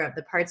aware of,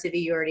 the parts of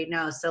you already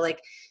know. So like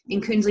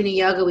in Kundalini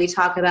Yoga, we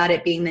talk about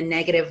it being the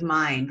negative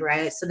mind,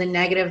 right? So the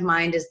negative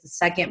mind is the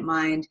second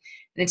mind,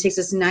 and it takes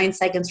us 9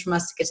 seconds from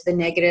us to get to the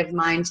negative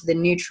mind to the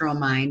neutral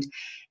mind.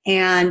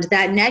 And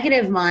that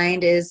negative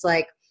mind is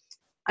like,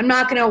 I'm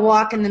not going to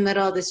walk in the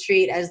middle of the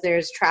street as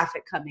there's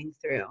traffic coming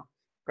through,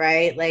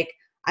 right? Like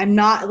I'm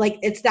not, like,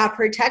 it's that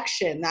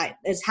protection that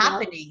is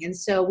happening. And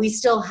so we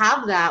still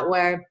have that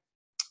where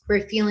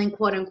we're feeling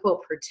quote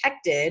unquote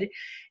protected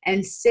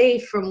and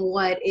safe from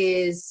what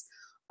is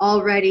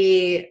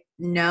already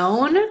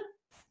known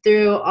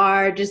through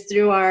our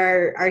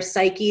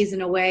psyches,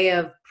 in a way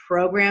of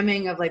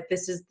programming of like,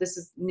 this is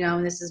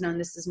known, this is known,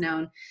 this is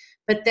known.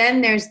 But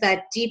then there's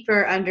that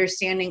deeper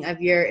understanding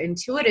of your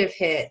intuitive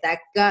hit, that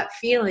gut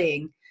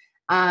feeling,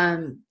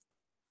 allowing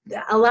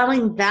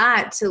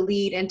that to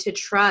lead into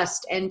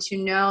trust and to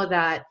know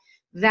that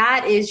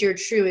that is your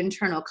true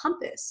internal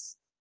compass.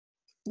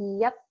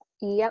 Yep.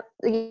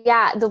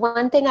 Yeah. The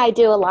one thing I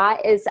do a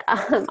lot is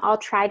I'll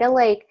try to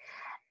like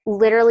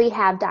literally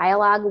have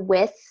dialogue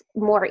with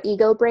more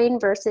ego brain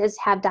versus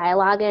have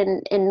dialogue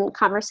in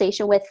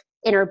conversation with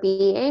inner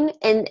being,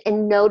 and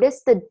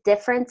notice the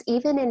difference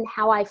even in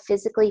how I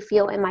physically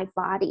feel in my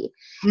body.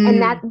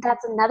 And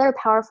that's another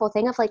powerful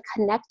thing of like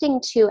connecting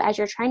to, as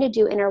you're trying to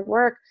do inner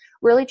work,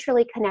 really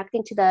truly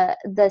connecting to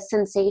the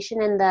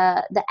sensation and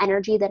the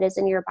energy that is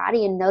in your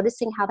body and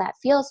noticing how that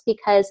feels.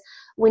 Because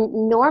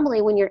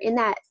when you're in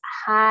that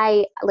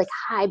high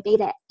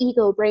beta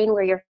ego brain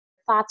where your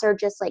thoughts are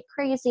just like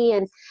crazy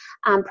and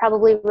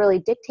probably really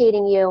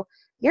dictating you,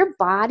 your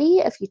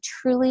body, if you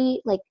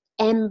truly like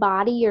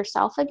embody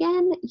yourself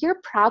again, you're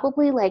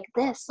probably like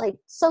this, like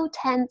so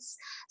tense,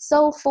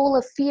 so full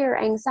of fear,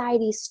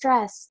 anxiety,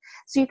 stress.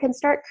 So you can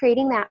start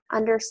creating that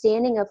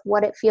understanding of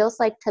what it feels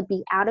like to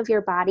be out of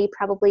your body,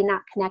 probably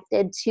not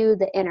connected to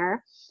the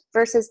inner,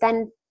 versus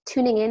then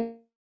tuning in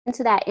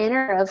into that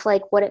inner of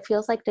like what it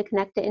feels like to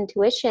connect to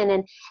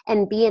intuition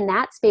and be in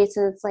that space.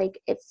 And it's like,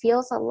 it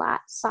feels a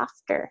lot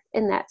softer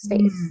in that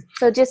space.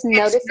 So just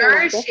noticing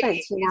the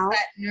difference, you know? It's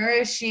that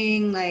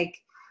nourishing, like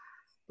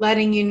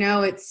letting you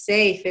know it's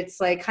safe. It's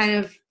like kind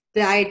of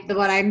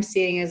what I'm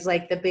seeing is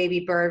like the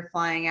baby bird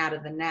flying out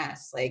of the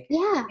nest, like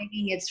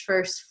taking its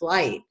first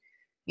flight,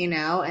 you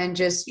know, and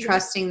just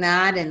trusting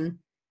that and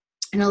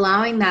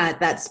allowing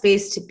that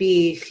space to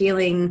be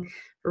feeling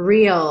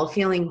real,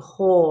 feeling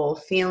whole,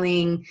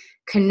 feeling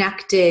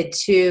connected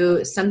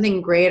to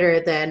something greater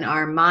than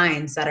our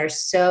minds that are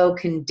so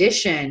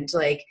conditioned.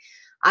 Like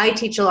I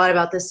teach a lot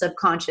about the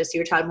subconscious.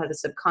 You were talking about the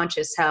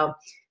subconscious, how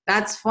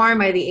that's formed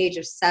by the age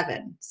of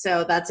 7.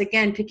 So that's,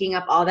 again, picking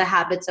up all the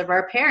habits of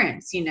our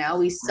parents. You know,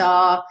 we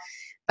saw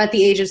at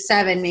the age of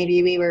 7,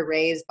 maybe we were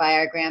raised by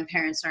our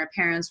grandparents and our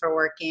parents were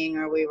working,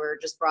 or we were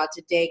just brought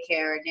to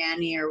daycare or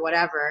nanny or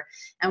whatever.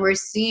 And we're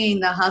seeing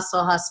the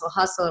hustle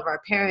of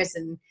our parents,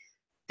 and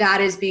that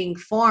is being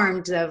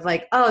formed of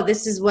like, oh,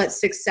 this is what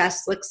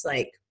success looks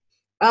like.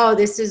 Oh,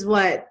 this is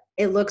what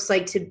it looks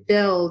like to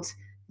build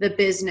the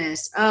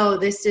business. Oh,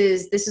 this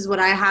is what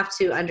I have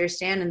to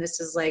understand. And this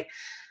is like,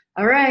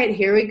 all right,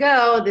 here we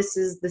go. This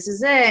is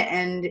it.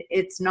 And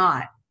it's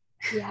not.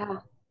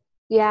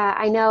 Yeah,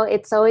 I know.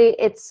 It's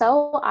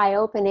so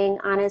eye-opening,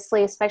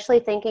 honestly,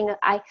 especially thinking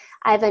I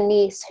have a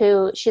niece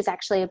who she's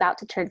actually about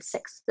to turn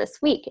 6 this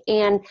week.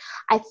 And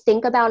I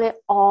think about it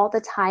all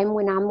the time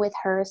when I'm with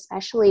her,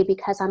 especially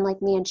because I'm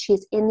like, man,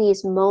 she's in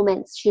these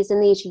moments, she's in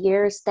these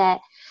years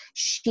that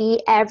she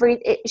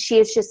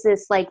is just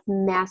this like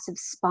massive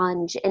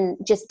sponge and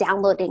just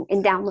downloading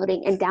and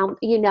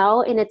you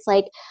know, and it's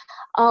like,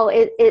 oh,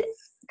 it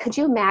could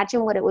you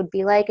imagine what it would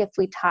be like if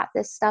we taught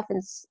this stuff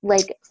and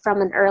like from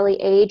an early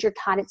age or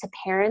taught it to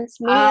parents?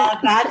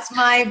 That's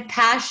my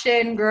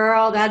passion,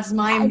 girl. That's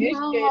my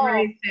mission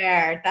right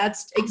there.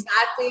 That's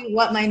exactly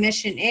what my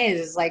mission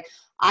is. Like,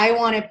 I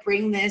want to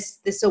bring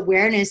this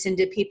awareness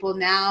into people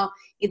now,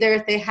 either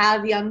if they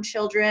have young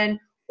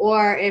children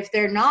or if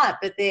they're not,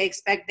 but they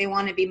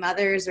want to be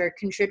mothers or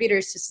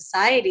contributors to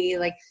society.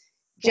 Like,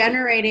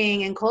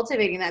 generating and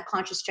cultivating that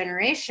conscious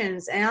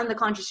generations, and the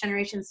conscious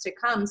generations to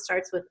come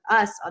starts with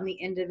us on the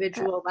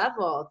individual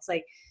level. It's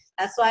like,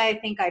 that's why I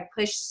think I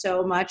push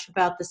so much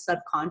about the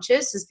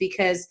subconscious, is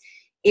because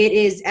it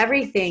is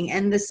everything.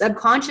 And the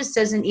subconscious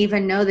doesn't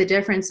even know the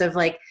difference of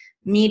like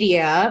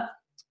media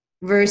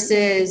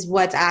versus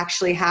what's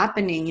actually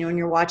happening. You know, when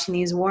you're watching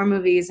these war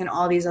movies and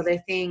all these other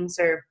things,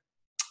 or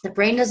the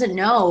brain doesn't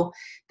know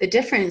the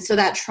difference. So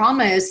that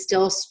trauma is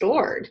still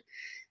stored.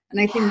 And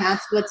I think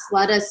that's what's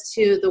led us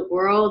to the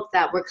world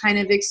that we're kind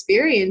of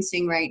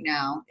experiencing right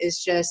now,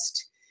 is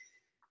just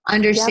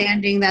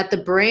understanding that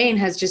the brain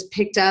has just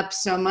picked up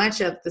so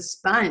much of the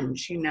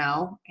sponge, you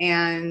know.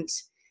 And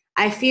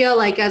I feel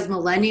like as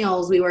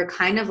millennials, we were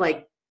kind of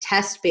like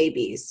test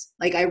babies.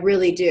 Like I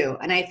really do.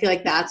 And I feel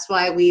like that's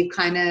why we've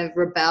kind of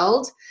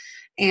rebelled.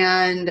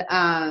 And,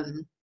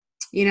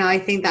 I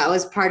think that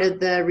was part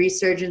of the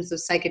resurgence of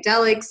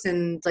psychedelics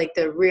and like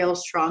the real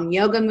strong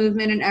yoga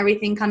movement and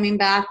everything coming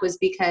back was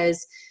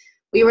because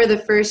we were the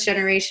first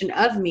generation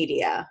of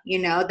media,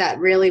 that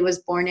really was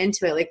born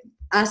into it. Like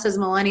us as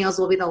millennials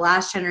will be the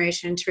last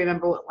generation to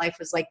remember what life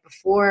was like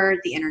before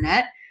the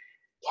internet.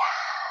 Yeah.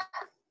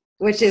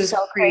 Which is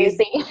so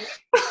crazy.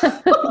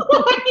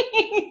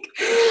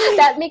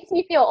 That makes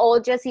me feel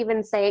old just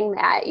even saying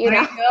that,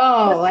 I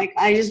know. Like,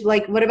 I just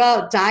like, what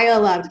about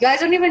dial-up? You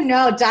guys don't even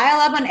know.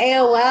 Dial-up on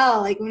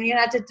AOL, like when you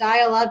had to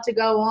dial up to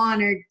go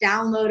on or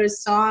download a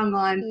song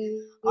on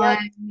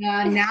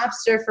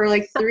Napster for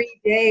like 3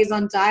 days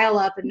on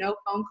dial-up and no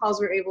phone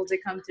calls were able to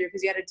come through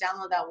because you had to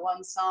download that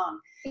one song.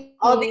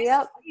 All these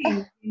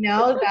things,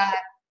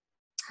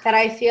 that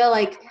I feel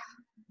like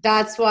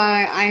that's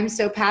why I'm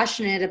so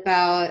passionate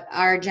about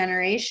our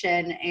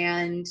generation.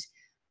 And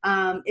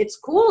it's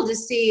cool to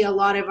see a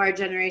lot of our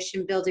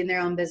generation building their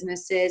own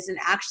businesses and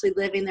actually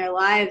living their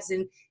lives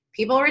and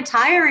people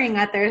retiring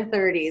at their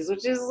 30s,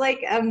 which is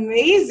like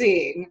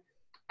amazing.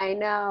 I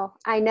know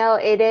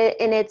it is.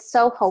 And it's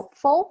so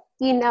hopeful,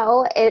 and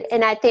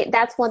I think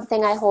that's one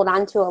thing I hold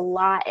on to a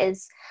lot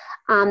is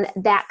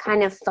that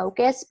kind of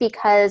focus,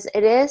 because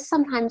it is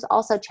sometimes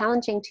also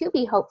challenging to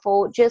be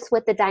hopeful just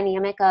with the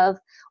dynamic of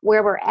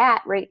where we're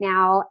at right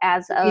now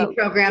as a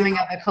programming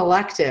of a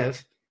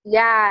collective.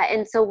 Yeah.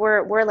 And so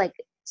we're like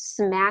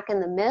smack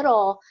in the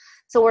middle.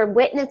 So we're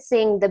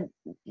witnessing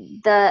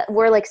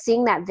we're like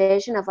seeing that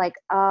vision of like,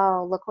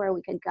 oh, look where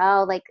we could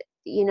go. Like,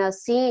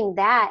 seeing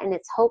that, and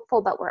it's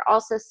hopeful, but we're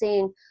also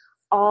seeing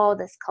all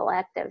this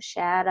collective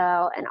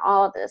shadow and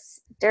all this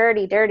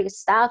dirty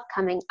stuff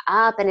coming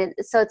up. And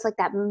so it's like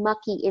that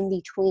mucky in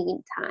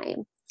between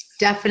time.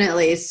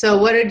 Definitely. So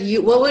what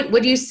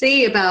would you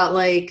say about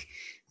like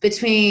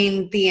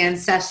between the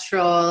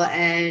ancestral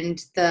and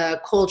the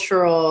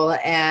cultural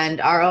and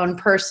our own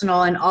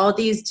personal and all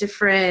these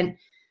different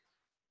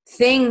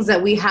things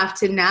that we have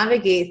to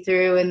navigate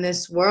through in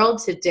this world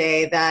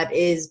today that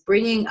is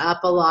bringing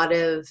up a lot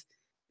of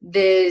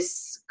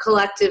this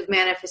collective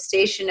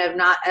manifestation of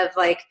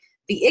like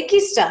the icky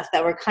stuff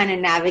that we're kind of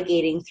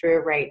navigating through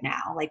right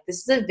now. Like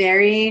this is a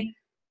very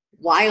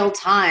wild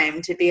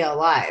time to be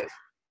alive.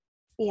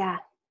 Yeah.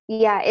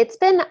 It's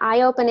been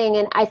eye-opening.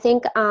 And I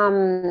think,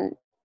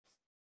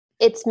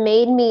 it's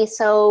made me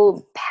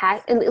so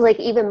like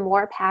even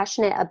more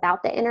passionate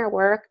about the inner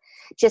work,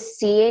 just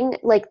seeing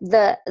like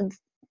the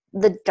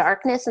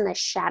darkness and the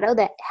shadow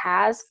that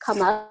has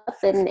come up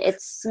and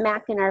it's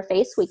smacked in our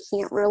face. We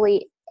can't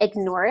really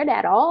ignore it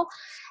at all.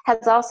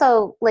 Has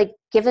also like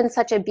given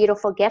such a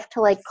beautiful gift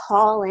to like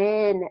call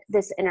in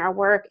this inner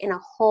work in a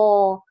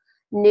whole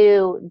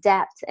new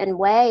depth and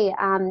way,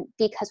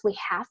 because we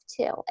have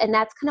to. And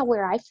that's kind of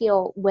where I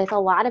feel with a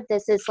lot of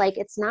this is like,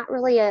 it's not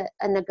really a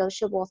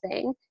negotiable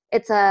thing.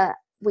 It's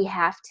we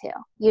have to,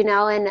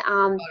 and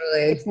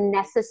Totally. It's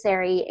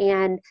necessary.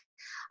 And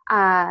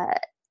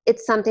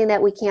it's something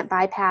that we can't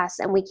bypass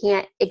and we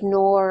can't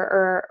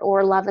ignore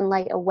or love and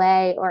light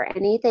away or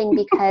anything,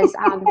 because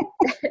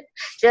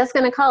just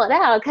going to call it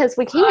out because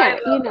we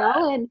can't,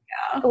 and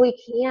we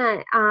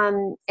can't.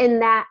 And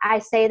that I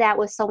say that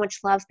with so much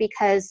love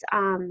because,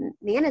 man,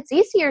 it's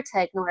easier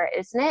to ignore it,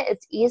 isn't it?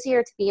 It's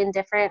easier to be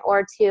indifferent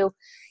or to,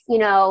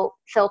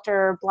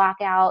 filter, block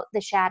out the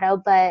shadow,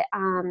 but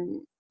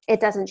it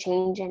doesn't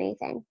change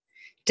anything.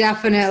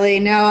 Definitely.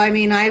 No, I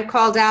mean, I've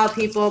called out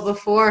people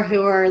before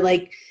who are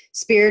like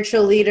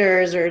spiritual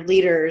leaders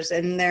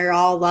and they're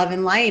all love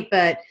and light,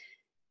 but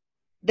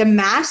the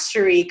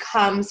mastery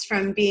comes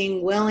from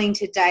being willing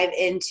to dive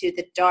into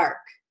the dark.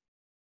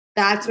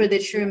 That's where the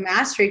true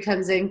mastery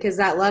comes in, because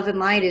that love and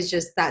light is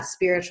just that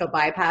spiritual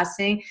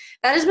bypassing.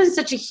 That has been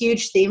such a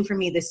huge theme for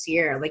me this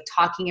year, like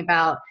talking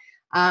about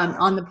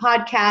on the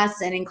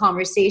podcast and in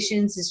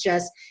conversations, is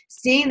just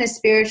seeing the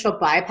spiritual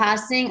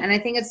bypassing. And I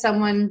think it's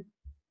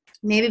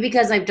maybe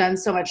because I've done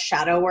so much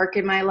shadow work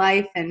in my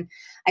life and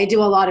I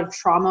do a lot of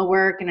trauma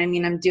work. And I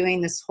mean, I'm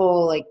doing this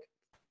whole like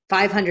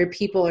 500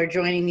 people are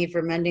joining me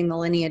for Mending the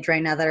Lineage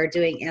right now that are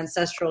doing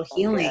ancestral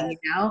healing,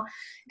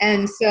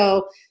 And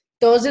so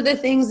those are the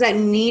things that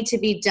need to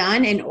be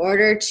done in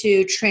order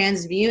to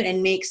transmute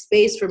and make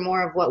space for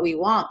more of what we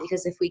want.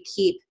 Because if we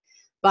keep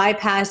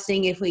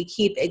bypassing, if we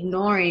keep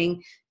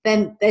ignoring,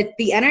 then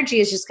the energy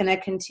is just going to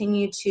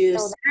continue to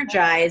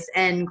synergize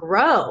and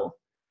grow.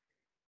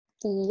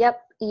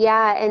 Yep.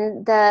 Yeah.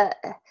 And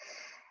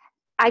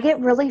I get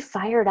really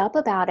fired up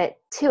about it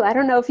too. I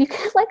don't know if you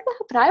get like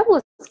that, but I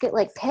almost get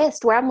like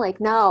pissed where I'm like,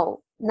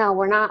 no,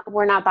 we're not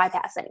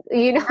bypassing,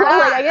 Yeah,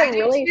 like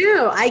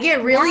I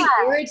get really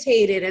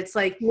irritated. It's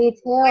like, me too.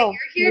 You're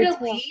here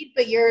to lead,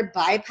 but you're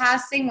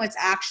bypassing what's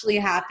actually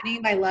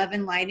happening by love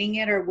and lighting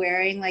it or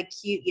wearing like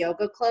cute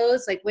yoga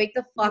clothes. Like, wake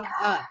the fuck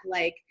up.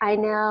 Like, I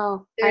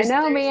know,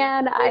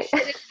 man.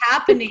 Shit is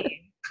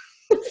happening.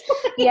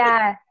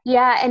 Yeah.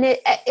 And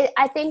it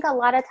I think a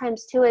lot of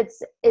times too,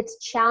 it's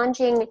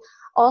challenging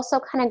also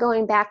kind of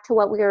going back to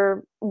what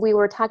we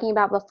were talking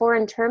about before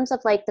in terms of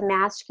like the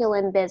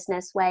masculine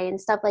business way and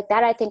stuff like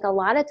that. I think a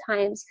lot of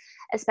times,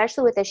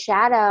 especially with the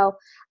shadow,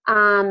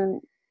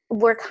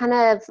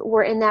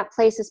 we're in that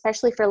place,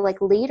 especially for like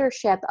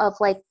leadership of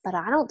like, but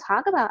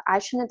I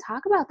shouldn't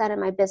talk about that in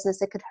my business.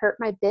 It could hurt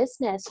my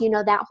business. You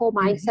know, that whole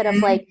mindset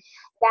of like,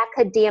 that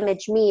could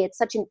damage me. It's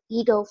such an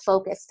ego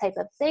focused type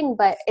of thing,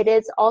 but it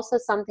is also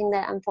something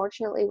that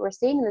unfortunately we're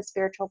seeing in the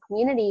spiritual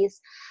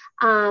communities,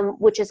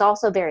 which is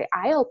also very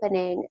eye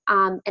opening.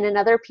 And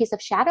another piece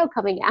of shadow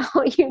coming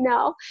out, you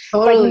know,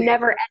 Totally. like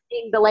never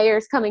ending the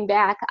layers coming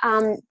back.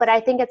 But I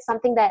think it's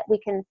something that we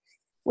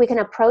can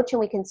approach and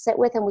we can sit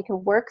with and we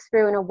can work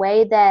through in a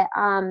way that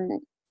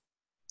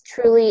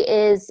truly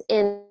is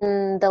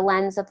in the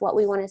lens of what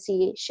we want to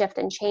see shift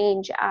and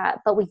change.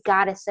 But we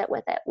got to sit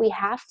with it. We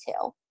have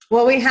to.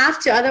 Well, we have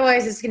to,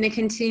 otherwise it's going to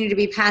continue to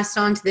be passed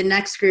on to the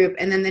next group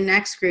and then the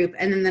next group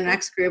and then the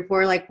next group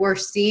where like we're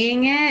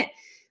seeing it.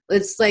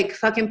 Let's like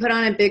fucking put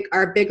on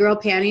our big girl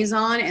panties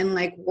on and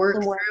like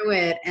work through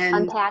it and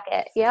unpack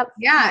it. Yep.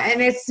 Yeah.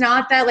 And it's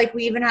not that like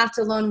we even have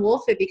to lone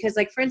wolf it because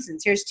like, for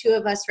instance, here's two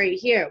of us right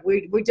here.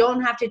 We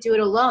don't have to do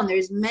it alone.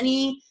 There's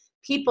many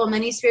people,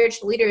 many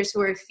spiritual leaders who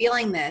are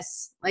feeling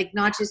this, like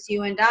not just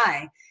you and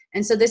I.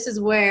 And so this is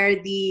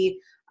where the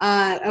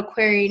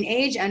Aquarian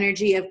age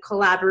energy of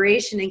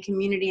collaboration and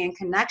community and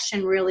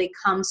connection really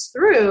comes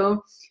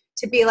through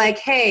to be like,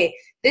 hey,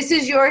 this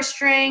is your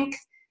strength.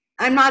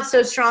 I'm not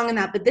so strong in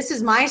that, but this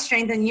is my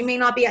strength and you may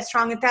not be as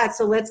strong at that.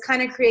 So let's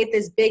kind of create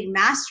this big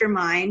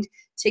mastermind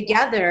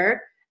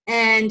together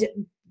and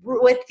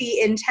with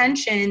the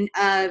intention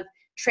of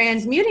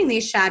transmuting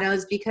these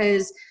shadows,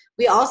 because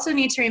we also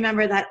need to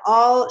remember that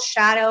all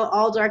shadow,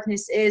 all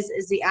darkness is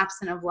the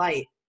absence of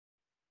light.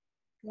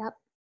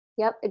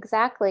 Yep,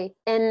 exactly.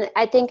 And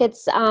I think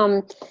it's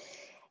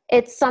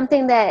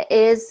something that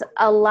is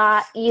a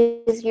lot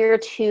easier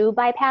to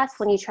bypass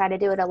when you try to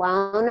do it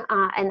alone.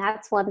 And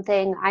that's one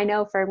thing I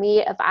know for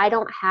me, if I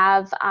don't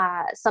have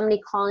somebody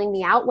calling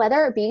me out,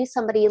 whether it be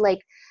somebody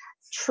like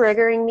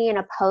triggering me in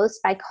a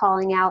post by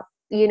calling out,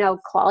 you know,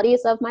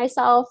 qualities of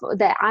myself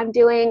that I'm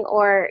doing,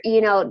 or,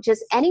 you know,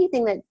 just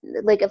anything that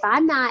like, if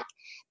I'm not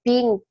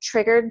being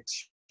triggered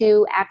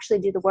to actually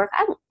do the work,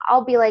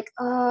 I'll be like,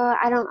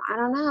 I don't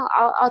know.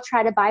 I'll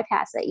try to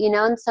bypass it, you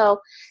know? And so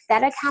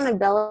that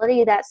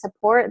accountability, that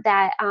support,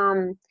 that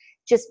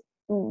just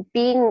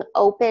being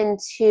open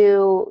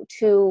to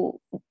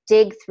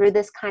dig through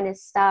this kind of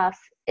stuff,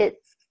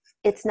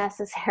 it's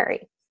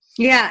necessary.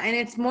 Yeah. And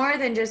it's more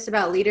than just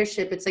about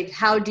leadership. It's like,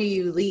 how do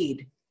you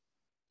lead?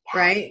 Yeah.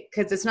 Right?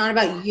 Because it's not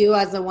about you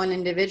as a one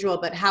individual,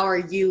 but how are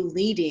you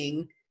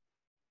leading?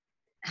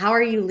 How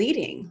are you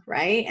leading,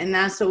 right? And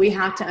that's what we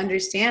have to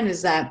understand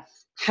is that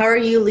how are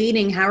you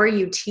leading? How are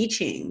you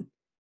teaching?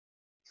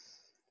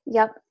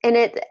 Yep.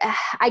 And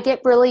I get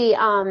really,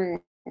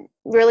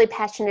 really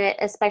passionate,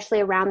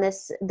 especially around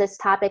this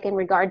topic in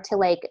regard to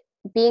like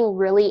being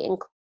really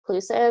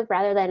inclusive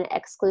rather than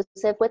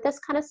exclusive with this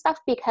kind of stuff,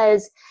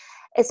 because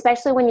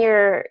especially when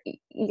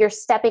you're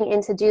stepping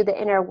in to do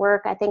the inner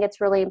work, I think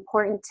it's really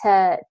important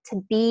to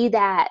be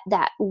that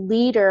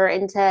leader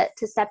and to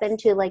step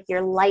into like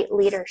your light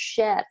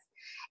leadership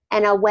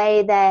in a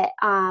way that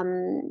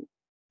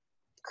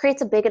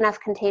creates a big enough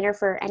container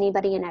for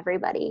anybody and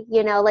everybody,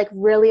 you know, like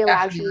really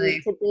allows Definitely.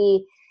 you to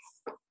be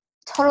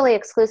totally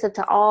exclusive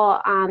to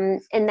all.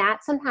 And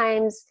that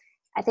sometimes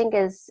I think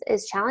is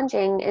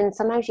challenging. And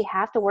sometimes you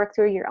have to work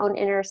through your own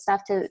inner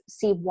stuff to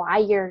see why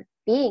you're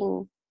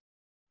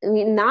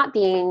not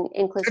being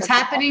inclusive. It's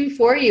happening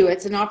for you.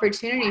 It's an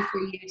opportunity for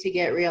you to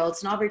get real.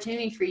 It's an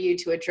opportunity for you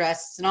to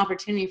address. It's an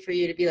opportunity for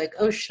you to be like,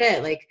 oh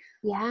shit, like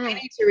I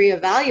need to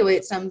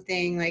reevaluate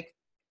something. Like,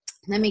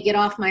 let me get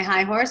off my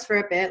high horse for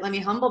a bit. Let me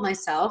humble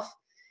myself.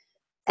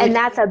 And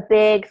that's a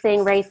big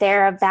thing right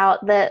there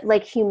about the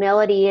like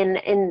humility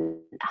and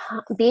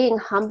being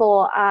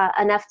humble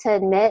enough to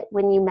admit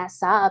when you mess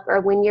up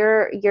or when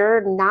you're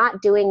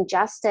not doing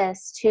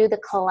justice to the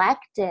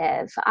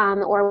collective,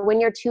 or when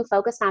you're too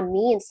focused on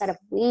me instead of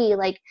we.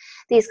 Like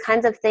these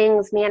kinds of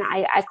things, man,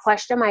 I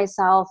question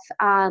myself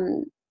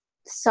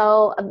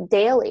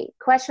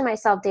question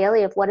myself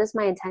daily of what is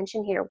my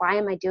intention here? Why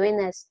am I doing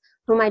this?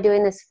 Who am I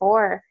doing this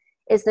for?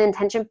 Is the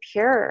intention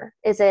pure?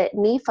 Is it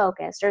me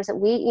focused, or is it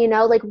we, you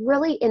know, like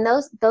really in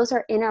those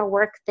are inner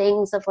work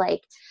things of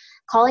like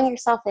calling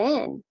yourself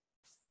in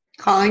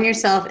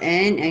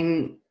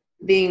and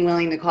being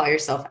willing to call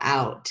yourself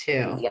out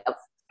too. Yep.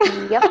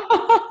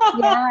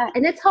 Yeah.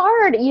 And it's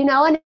hard, you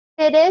know, and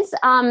it is,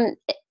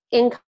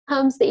 in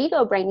comes the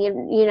ego brain,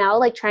 you know,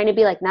 like trying to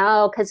be like,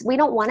 no, because we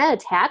don't want to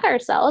attack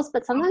ourselves,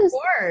 but sometimes of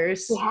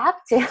course we have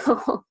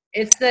to.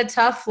 It's the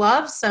tough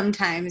love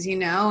sometimes, you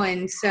know,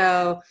 and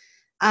so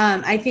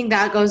I think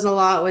that goes a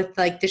lot with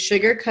like the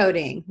sugar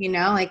coating, you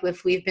know, like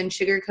if we've been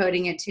sugar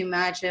coating it too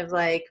much of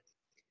like,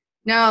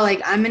 no,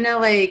 like I'm going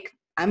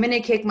to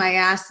kick my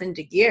ass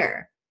into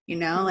gear, you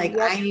know, like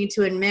I need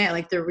to admit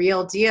like the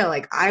real deal.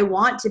 Like I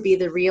want to be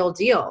the real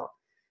deal.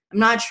 I'm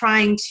not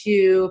trying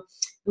to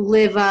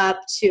live up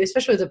to,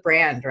 especially with a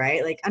brand,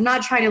 right? Like I'm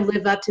not trying to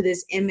live up to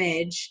this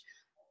image.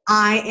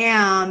 I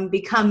am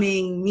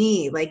becoming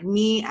me, like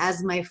me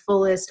as my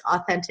fullest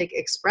authentic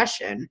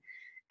expression.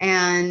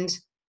 And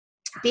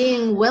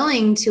being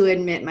willing to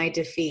admit my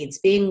defeats,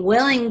 being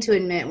willing to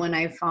admit when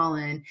I've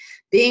fallen,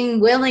 being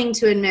willing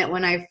to admit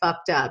when I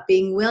fucked up,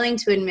 being willing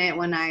to admit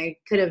when I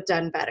could have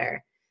done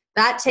better.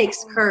 That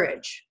takes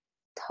courage.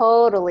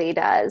 Totally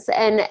does.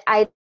 And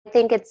I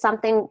think it's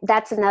something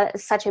that's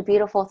such a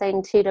beautiful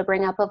thing too, to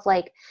bring up, of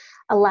like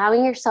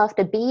allowing yourself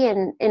to be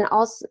and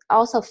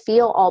also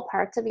feel all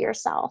parts of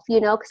yourself, you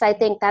know, because I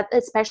think that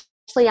especially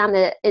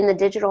in the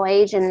digital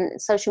age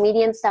and social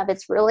media and stuff,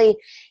 it's really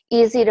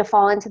easy to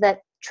fall into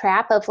that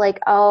trap of like,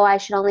 oh, I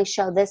should only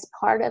show this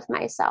part of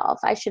myself.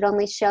 I should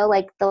only show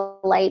like the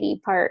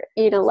lighty part,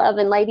 you know, love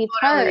and lighty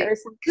part or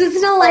something. Because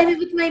it's in alignment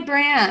with my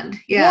brand.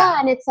 Yeah.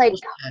 And it's like,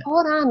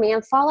 hold on,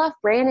 man, fall off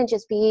brand and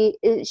just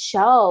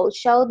show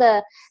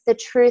the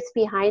truth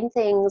behind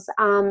things.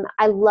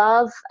 I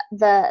love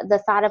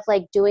the thought of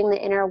like doing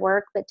the inner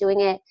work, but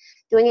doing it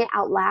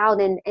out loud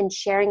and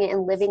sharing it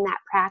and living that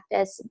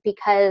practice,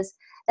 because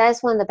that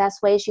is one of the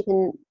best ways you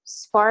can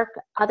spark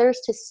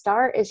others to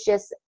start. Is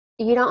just,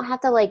 you don't have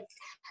to like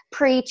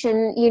preach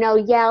and, you know,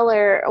 yell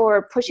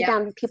or push it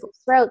down people's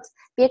throats.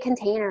 Be a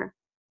container,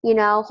 you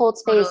know, hold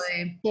space,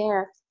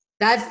 share.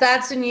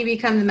 That's when you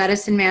become the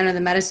medicine man or the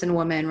medicine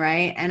woman,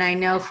 right? And I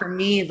know for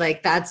me,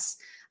 like I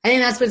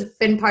think that's what's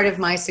been part of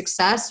my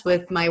success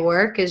with my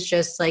work, is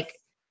just like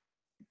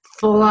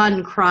full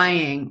on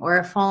crying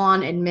or full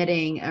on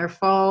admitting or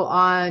full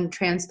on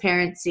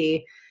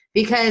transparency,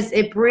 because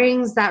it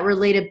brings that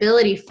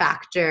relatability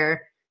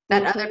factor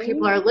that other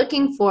people are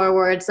looking for,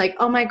 where it's like,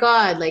 oh my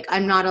God, like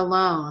I'm not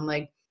alone.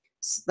 Like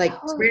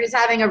Sabrina's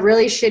having a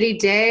really shitty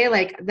day.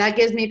 Like that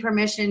gives me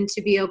permission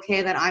to be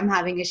okay that I'm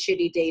having a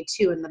shitty day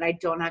too, and that I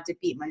don't have to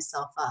beat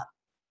myself up.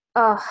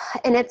 Oh,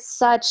 and it's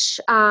such,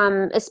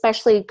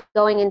 especially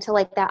going into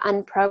like that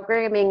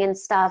unprogramming and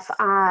stuff,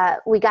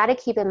 we got to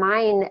keep in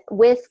mind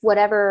with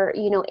whatever,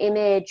 you know,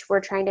 image we're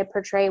trying to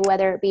portray,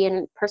 whether it be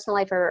in personal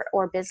life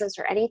or business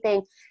or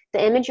anything,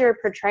 the image you're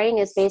portraying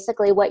is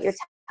basically what you're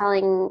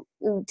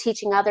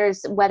teaching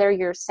others, whether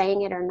you're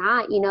saying it or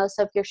not, you know.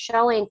 So if you're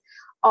showing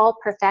all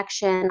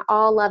perfection,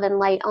 all love and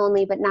light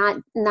only, but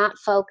not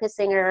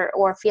focusing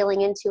or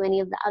feeling into any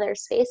of the other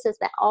spaces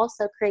that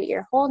also create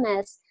your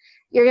wholeness,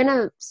 you're going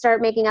to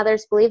start making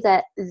others believe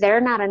that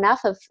they're not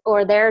enough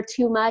or they're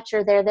too much,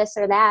 or they're this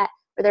or that,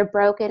 or they're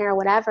broken or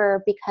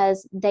whatever,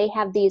 because they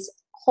have these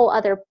whole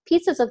other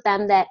pieces of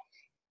them that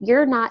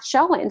you're not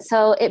showing.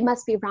 So it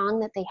must be wrong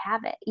that they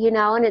have it, you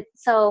know? And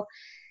so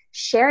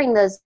sharing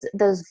those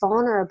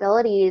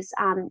vulnerabilities,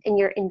 and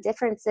your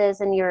indifferences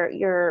and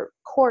your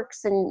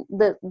quirks and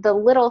the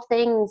little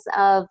things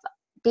of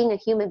being a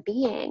human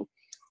being,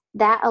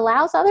 that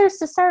allows others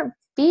to start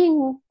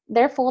being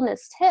their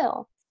fullness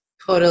too.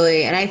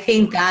 Totally. And I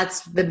think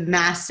that's the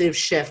massive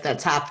shift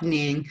that's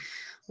happening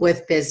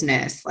with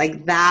business.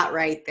 Like that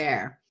right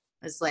there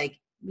is like,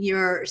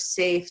 you're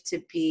safe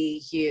to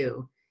be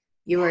you.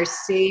 You are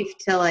safe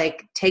to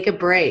like take a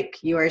break.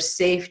 You are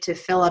safe to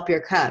fill up your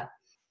cup.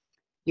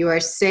 You are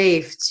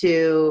safe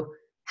to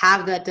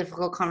have that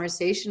difficult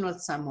conversation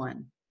with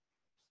someone.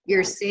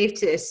 You're safe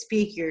to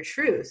speak your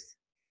truth.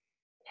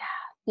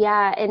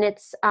 Yeah. And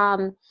it's,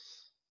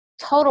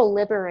 total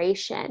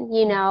liberation,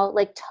 you know,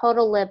 like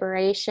total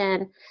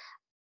liberation,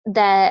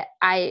 that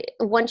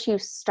once you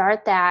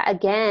start that,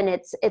 again,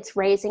 it's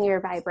raising your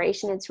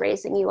vibration, it's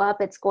raising you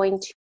up, it's going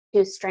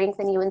to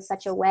strengthen you in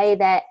such a way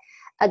that,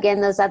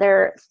 again, those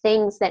other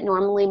things that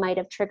normally might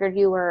have triggered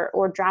you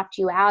or dropped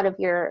you out of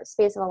your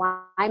space of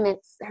alignment,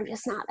 they're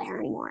just not there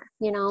anymore,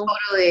 you know?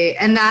 Totally.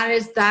 And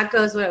that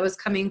goes what was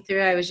coming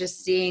through. I was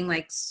just seeing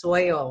like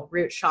soil,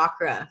 root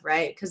chakra,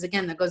 right? Because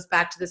again, that goes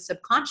back to the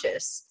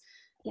subconscious.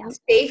 Yep.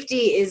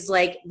 Safety is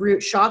like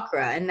root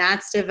chakra, and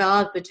that's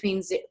developed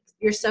between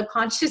your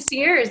subconscious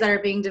ears that are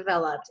being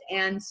developed.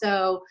 And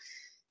so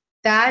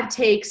that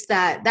takes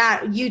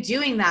that you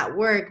doing that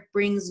work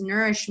brings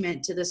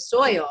nourishment to the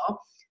soil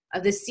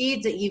of the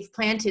seeds that you've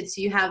planted. So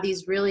you have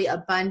these really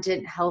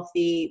abundant,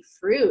 healthy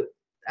fruit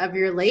of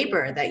your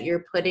labor that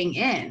you're putting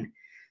in.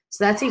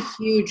 So that's a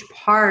huge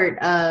part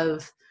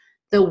of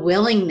the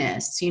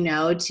willingness, you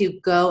know, to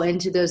go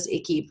into those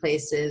icky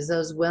places,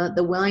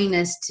 the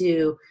willingness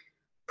to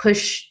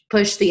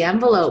push the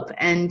envelope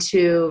and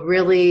to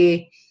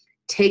really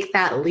take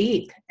that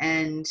leap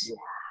and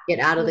get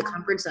out of the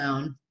comfort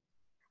zone.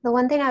 The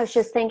one thing I was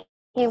just thinking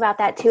about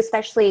that too,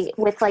 especially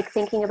with like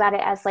thinking about it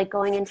as like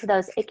going into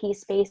those icky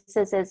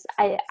spaces, is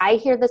I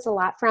hear this a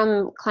lot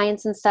from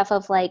clients and stuff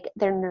of like,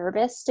 they're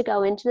nervous to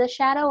go into the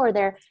shadow, or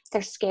they're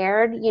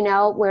scared, you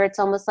know, where it's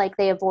almost like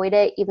they avoid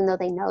it even though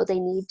they know they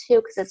need to,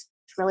 because it's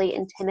really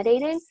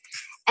intimidating.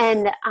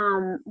 And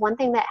one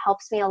thing that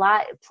helps me a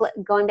lot,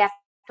 going back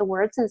to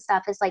words and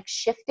stuff, is like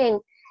shifting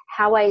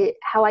how I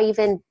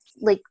even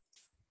like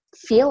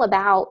feel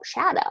about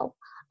shadow.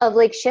 of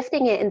like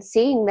shifting it and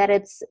seeing that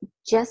it's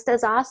just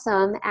as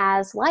awesome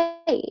as light,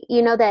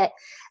 that,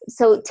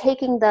 so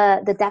taking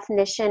the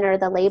definition or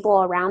the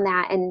label around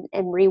that and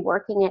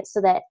reworking it so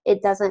that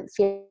it doesn't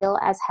feel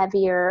as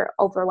heavy or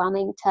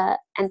overwhelming to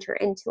enter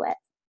into it.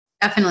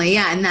 Definitely.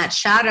 Yeah. And that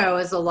shadow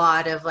is a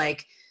lot of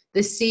like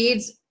the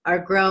seeds are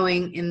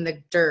growing in the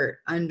dirt,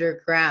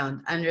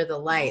 underground, under the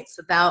light.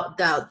 So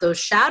those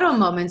shadow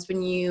moments,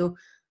 when you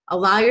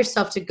allow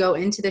yourself to go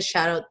into the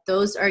shadow,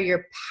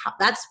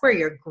 that's where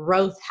your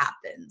growth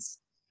happens.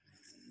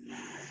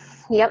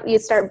 Yep. You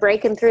start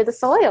breaking through the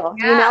soil,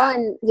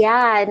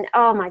 and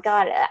oh my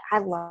God, I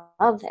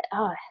love it.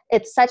 Oh,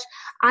 it's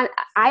I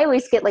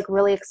always get like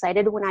really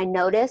excited when I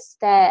notice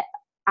that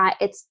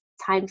it's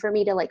time for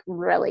me to like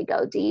really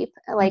go deep.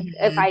 Like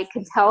if I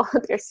can tell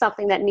there's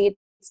something that needs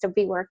to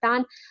be worked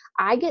on,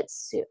 I get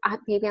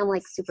maybe I'm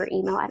like super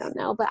emo, I don't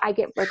know, but I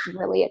get like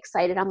really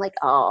excited. I'm like,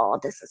 oh,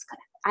 this is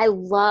I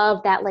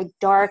love that like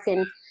dark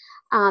and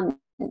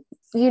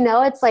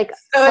it's like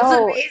it's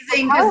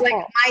amazing because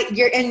like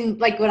you're in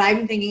like what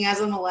I'm thinking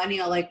as a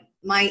millennial, like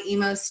my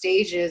emo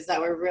stages that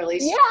were really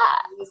strong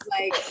was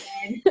like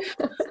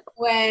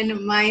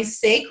when my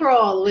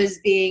sacral was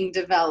being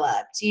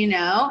developed,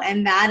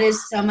 and that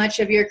is so much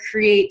of your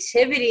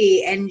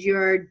creativity and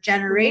your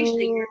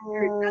generation.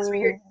 That's what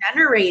you're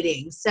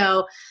generating.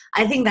 So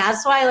I think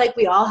that's why like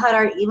we all had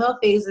our emo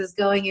phases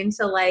going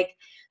into like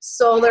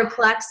solar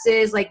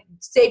plexus, like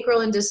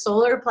sacral into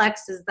solar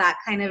plexus, that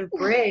kind of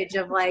bridge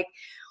of like,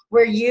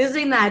 we're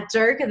using that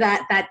dirk,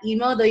 that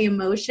emo, the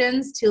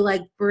emotions to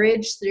like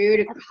bridge through,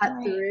 to cut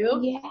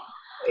through.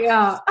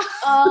 Yeah.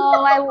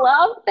 Oh, I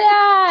love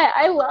that.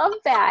 I love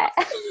that.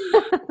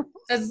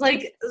 It's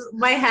like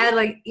my head,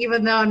 like,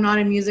 even though I'm not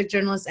a music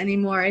journalist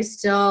anymore, I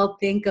still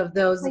think of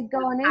those. Like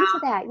going into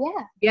that.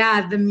 Yeah.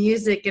 Yeah. The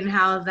music and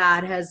how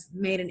that has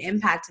made an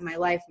impact in my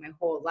life, my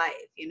whole life,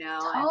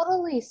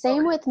 Totally.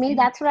 Same with me.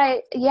 That's what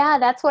I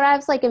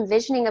was like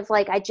envisioning of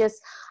like,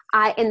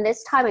 in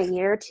this time of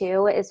year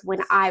too, is when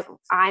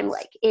I'm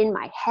like in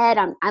my head,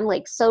 I'm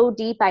like so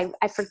deep,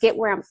 I forget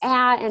where I'm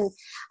at. And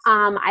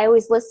I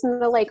always listen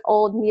to like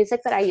old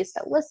music that I used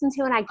to listen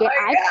to, and I get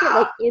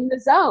like in the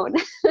zone.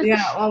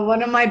 Yeah. Well,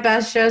 one of my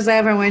best shows I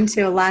ever went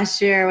to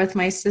last year with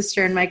my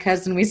sister and my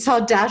cousin, we saw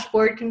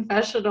Dashboard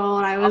Confessional,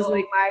 and I was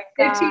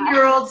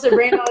 15-year-old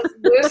Sabrina was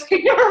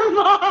losing her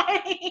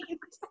mind.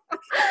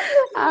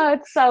 Oh,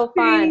 it's so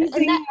fun. And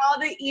singing all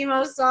the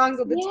emo songs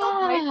at the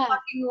top of my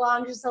fucking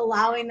lungs, just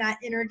allowing that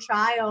inner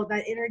child,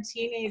 that inner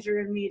teenager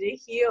in me to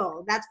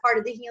heal. That's part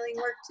of the healing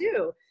work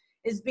too,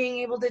 is being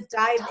able to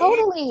dive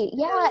in.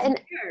 Yeah.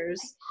 And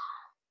years.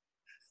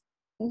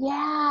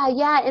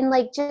 Yeah. And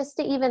like, just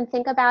to even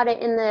think about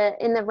it in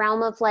the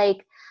realm of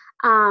like,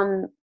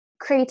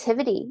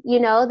 creativity,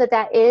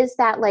 that is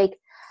that like,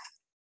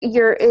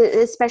 you're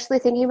especially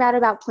thinking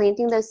about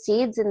planting those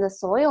seeds in the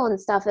soil and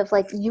stuff, of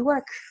like, you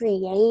are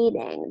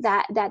creating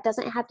that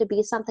doesn't have to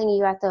be something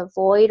you have to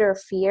avoid or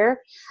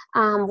fear.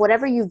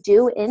 Whatever you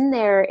do in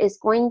there is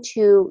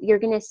you're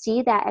going to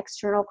see that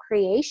external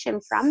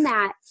creation from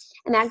that.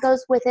 And that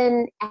goes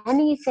within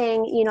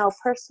anything,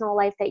 personal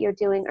life that you're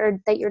doing, or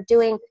that you're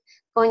doing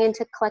going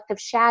into collective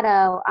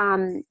shadow.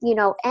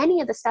 Any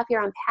of the stuff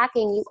you're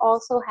unpacking, you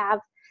also have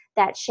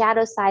that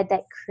shadow side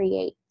that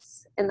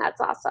creates, and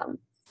that's awesome.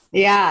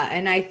 Yeah.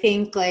 And I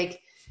think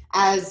like,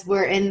 as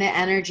we're in the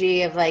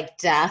energy of like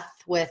death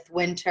with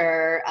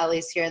winter, at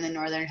least here in the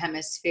Northern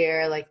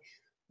Hemisphere, like,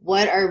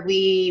 what are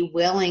we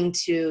willing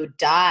to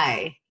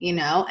die,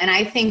 And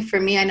I think for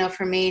me,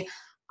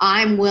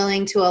 I'm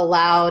willing to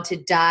allow to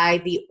die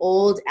the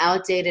old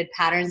outdated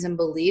patterns and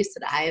beliefs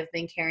that I have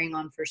been carrying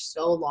on for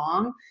so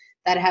long,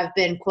 that have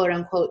been quote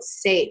unquote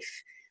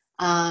safe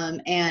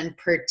and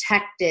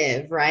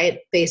protective, right?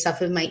 Based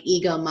off of my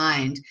ego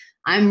mind.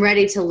 I'm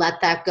ready to let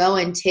that go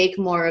and take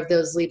more of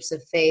those leaps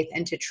of faith,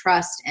 and to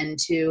trust and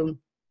to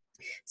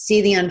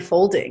see the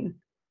unfolding.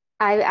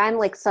 I'm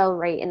like so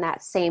right in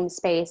that same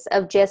space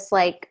of just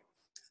like,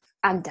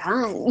 I'm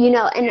done,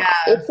 and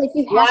it's like,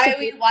 you have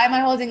why am I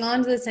holding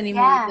on to this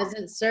anymore? Yeah. It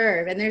doesn't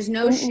serve. And there's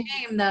no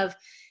shame of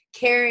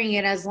carrying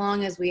it as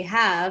long as we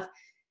have,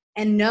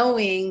 and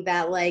knowing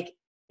that like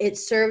it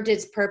served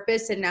its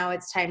purpose and now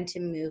it's time to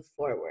move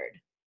forward.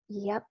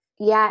 Yep.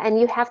 Yeah. And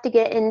you have to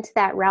get into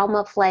that realm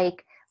of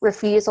like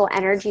refusal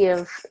energy,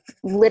 of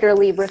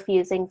literally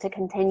refusing to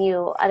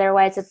continue.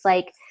 Otherwise it's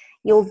like,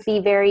 you'll be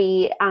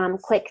very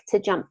quick to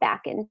jump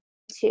back into.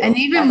 And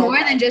even more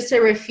than just a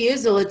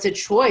refusal, it's a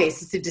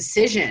choice. It's a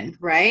decision,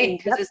 right?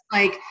 Because it's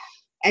like,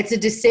 it's a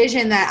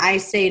decision that I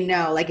say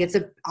no. Like, it's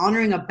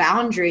honoring a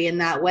boundary in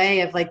that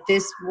way of like,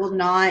 this will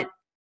not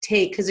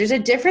take, because there's a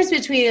difference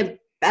between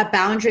a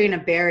boundary and a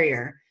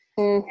barrier.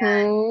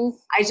 Mm-hmm.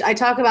 I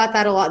talk about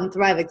that a lot in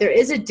Thrive. Like, there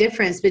is a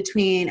difference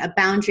between a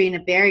boundary and a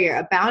barrier.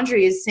 A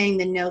boundary is saying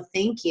the no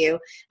thank you,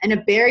 and a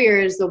barrier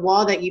is the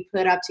wall that you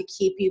put up to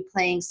keep you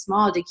playing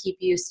small, to keep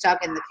you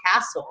stuck in the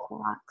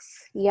castle.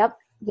 Yep.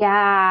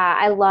 Yeah,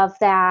 I love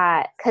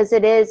that, because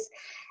it is,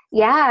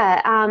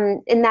 Yeah.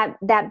 And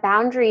that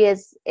boundary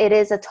it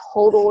is a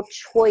total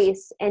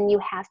choice, and you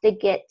have to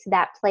get to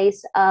that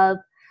place of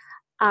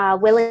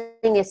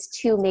willingness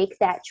to make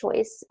that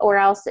choice, or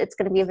else it's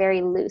going to be a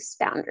very loose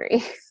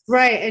boundary.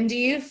 Right. And do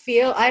you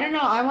feel, I don't know,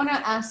 I want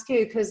to ask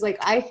you, because like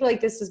I feel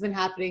like this has been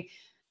happening.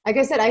 Like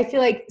I said, I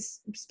feel like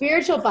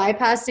spiritual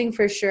bypassing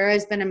for sure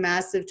has been a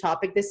massive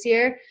topic this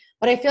year.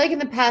 But I feel like in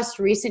the past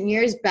recent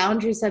years,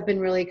 boundaries have been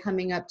really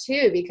coming up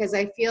too, because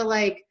I feel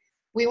like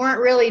we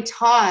weren't really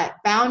taught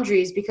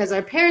boundaries because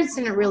our parents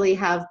didn't really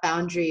have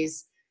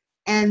boundaries.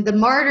 And the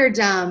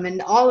martyrdom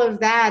and all of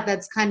that,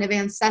 that's kind of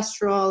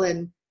ancestral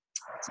and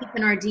deep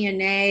in our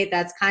DNA,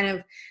 that's kind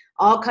of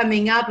all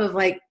coming up of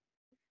like,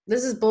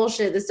 this is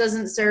bullshit. This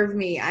doesn't serve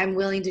me. I'm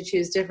willing to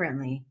choose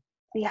differently.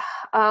 Yeah.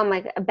 Oh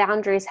my,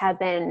 boundaries have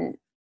been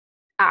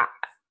uh,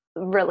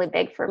 really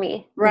big for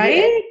me.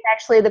 Right?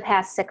 Especially the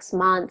past 6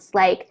 months.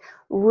 Like,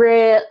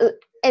 real.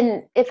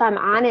 And if I'm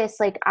honest,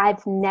 like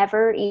I've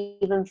never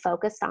even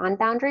focused on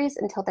boundaries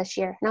until this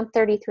year, and I'm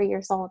 33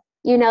 years old.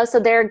 So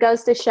there it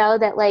goes to show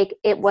that like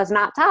it was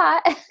not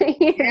taught.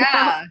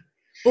 Yeah.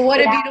 But what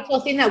a Yeah. beautiful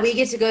thing that we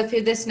get to go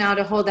through this now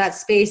to hold that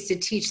space to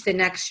teach the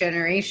next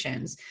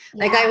generations.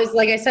 Like Yeah.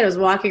 like I said, I was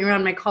walking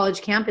around my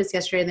college campus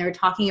yesterday and they were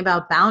talking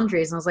about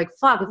boundaries. And I was like,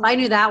 fuck, if I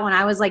knew that when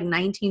I was like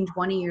 19,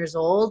 20 years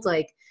old,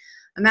 like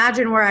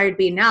imagine where I'd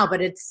be now. But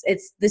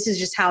this is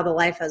just how the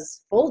life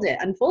has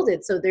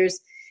unfolded. So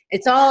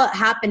it's all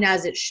happened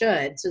as it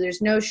should. So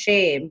there's no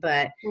shame,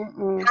 but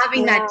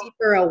having that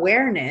deeper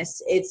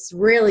awareness, it's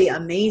really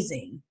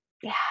amazing.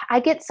 Yeah, I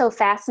get so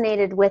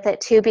fascinated with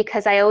it too,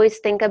 because I always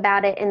think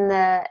about it in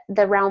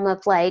the realm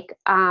of like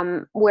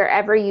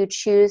wherever you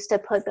choose to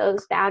put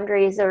those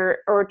boundaries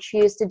or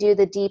choose to do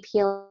the deep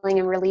healing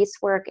and release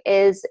work,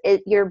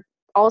 you're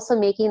also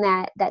making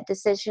that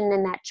decision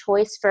and that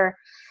choice for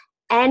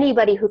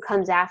anybody who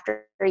comes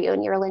after you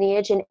in your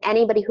lineage, and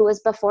anybody who was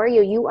before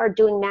you. You are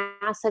doing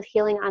massive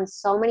healing on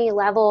so many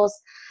levels,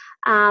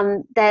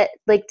 that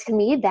like, to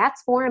me,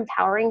 that's more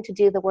empowering to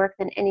do the work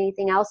than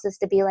anything else, is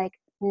to be like,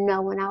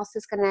 no one else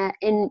is gonna,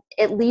 and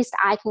at least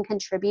I can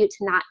contribute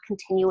to not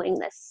continuing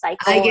this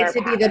cycle. I get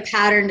to be the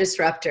pattern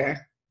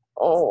disruptor.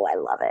 Oh, I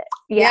love it.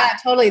 Yeah,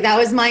 totally. That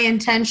was my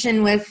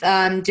intention with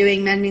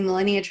doing Mending the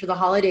Lineage for the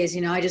holidays.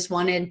 I just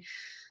wanted,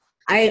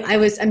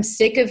 I'm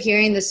sick of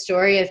hearing the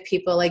story of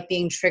people like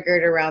being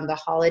triggered around the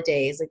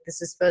holidays. Like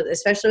this is,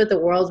 especially with the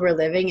world we're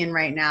living in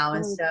right now.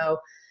 And so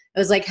it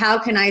was like, how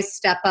can I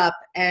step up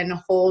and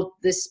hold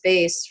this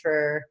space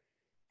for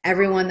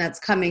everyone that's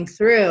coming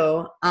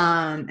through,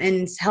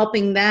 and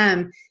helping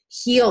them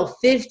heal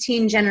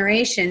 15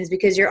 generations,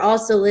 because you're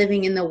also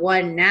living in the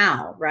one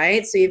now,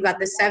 right? So you've got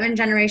the 7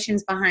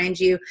 generations behind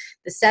you,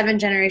 the 7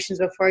 generations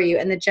before you,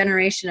 and the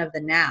generation of the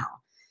now.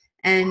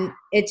 And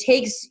it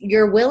takes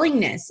your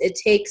willingness, it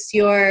takes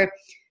your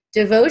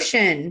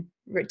devotion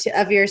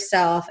of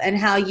yourself and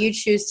how you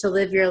choose to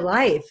live your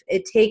life.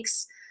 It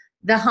takes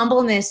the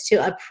humbleness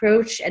to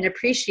approach and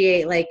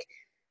appreciate like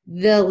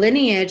the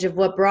lineage of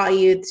what brought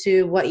you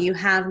to what you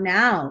have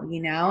now,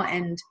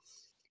 and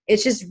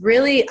it's just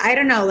really, I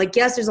don't know, like,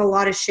 yes, there's a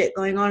lot of shit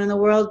going on in the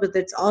world, but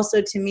it's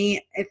also, to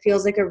me, it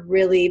feels like a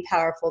really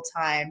powerful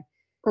time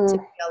to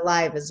be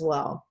alive as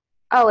well.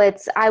 Oh,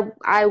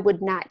 I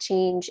would not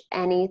change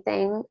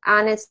anything,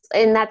 honest.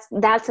 And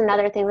that's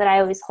another thing that I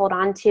always hold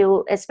on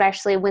to,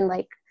 especially when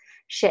like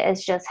shit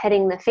is just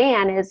hitting the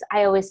fan, is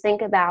I always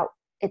think about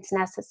it's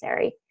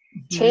necessary.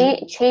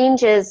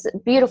 Change is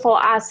beautiful,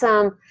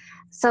 awesome,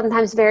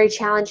 sometimes very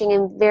challenging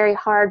and very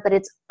hard, but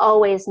it's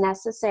always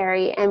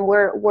necessary. And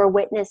we're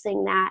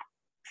witnessing that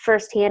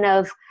firsthand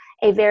of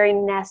a very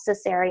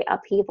necessary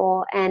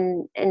upheaval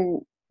and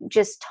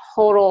just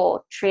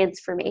total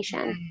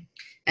transformation.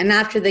 And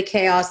after the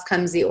chaos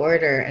comes the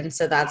order. And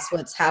so that's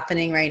what's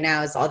happening right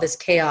now, is all this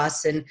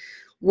chaos, and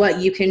what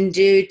you can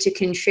do to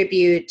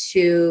contribute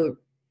to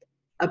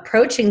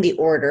approaching the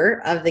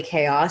order of the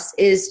chaos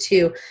is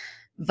to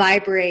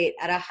vibrate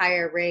at a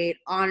higher rate,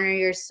 honor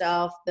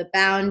yourself, the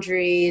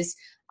boundaries,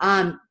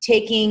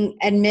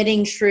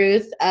 admitting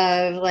truth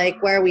of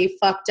like where we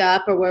fucked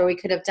up or where we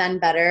could have done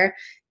better,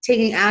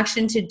 taking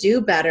action to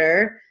do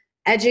better,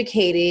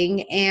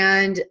 educating,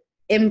 and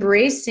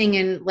embracing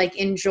and like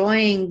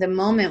enjoying the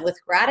moment with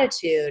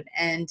gratitude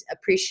and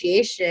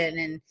appreciation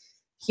and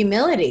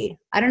humility.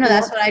 I don't know.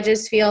 That's what I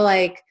just feel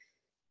like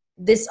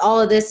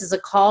all of this is a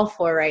call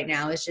for right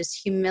now, is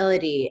just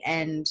humility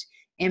and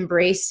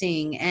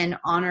embracing and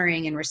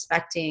honoring and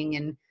respecting.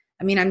 And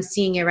I mean, I'm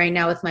seeing it right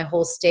now with my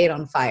whole state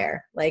on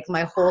fire. Like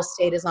my whole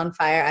state is on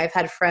fire. I've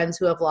had friends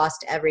who have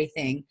lost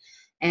everything,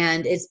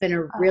 and it's been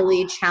a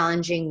really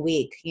challenging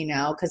week,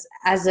 because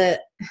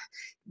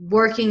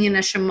working in a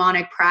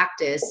shamanic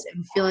practice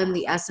and feeling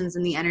the essence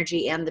and the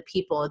energy and the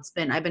people,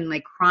 I've been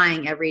like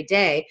crying every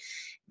day.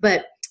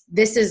 But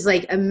this is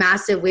like a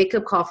massive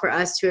wake-up call for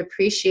us to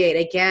appreciate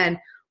again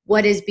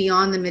what is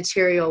beyond the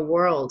material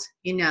world,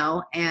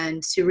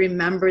 and to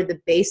remember the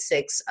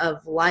basics of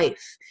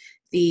life,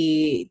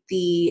 the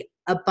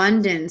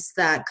abundance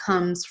that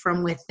comes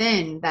from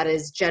within, that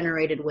is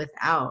generated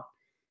without.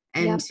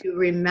 and Yep. to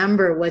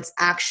remember what's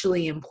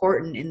actually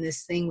important in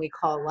this thing we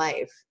call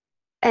life.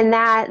 And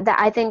that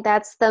I think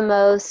that's the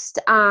most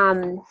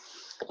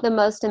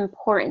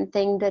important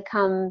thing to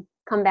come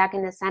back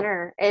in the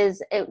center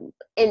is it,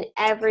 in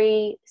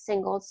every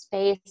single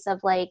space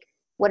of like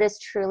what is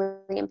truly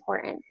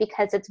important,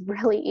 because it's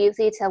really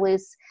easy to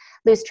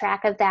lose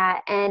track of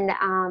that. And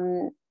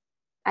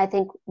I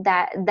think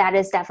that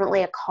is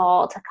definitely a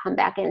call to come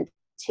back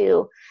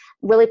into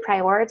really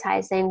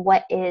prioritizing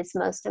what is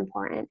most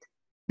important.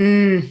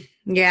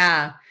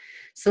 Yeah.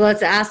 So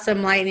let's ask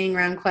some lightning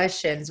round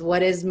questions.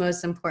 What is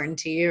most important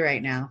to you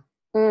right now?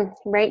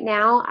 Right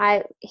now,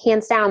 I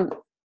hands down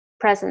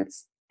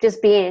presence,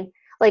 just being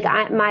like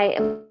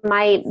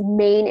my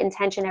main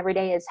intention every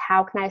day is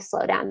how can I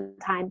slow down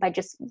time by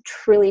just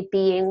truly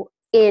being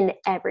in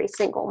every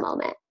single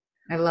moment.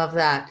 I love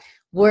that.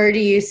 Where do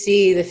you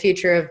see the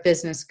future of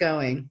business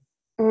going?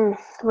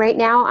 Right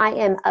now, I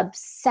am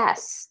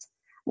obsessed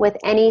with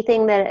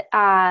anything that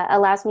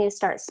allows me to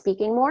start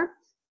speaking more.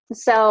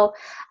 So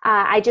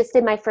I just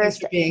did my Thanks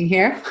first. for being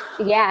here.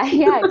 Yeah,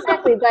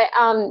 exactly. But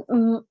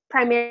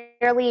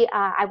primarily,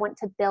 I want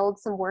to build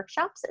some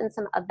workshops and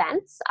some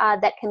events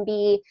that can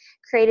be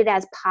created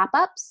as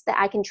pop-ups that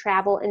I can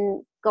travel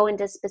and go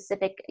into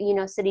specific,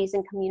 cities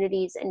and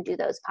communities and do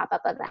those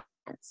pop-up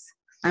events.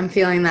 I'm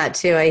feeling that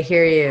too. I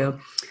hear you.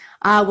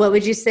 What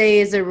would you say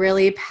is a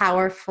really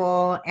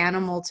powerful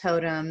animal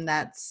totem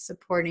that's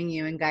supporting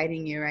you and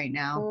guiding you right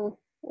now?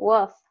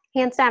 Wolf.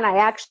 Hands down, I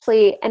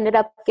actually ended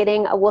up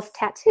getting a wolf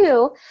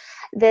tattoo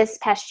this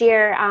past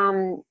year.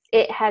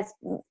 It has,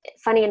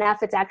 funny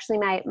enough, it's actually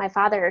my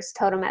father's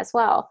totem as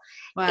well.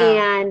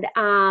 Wow.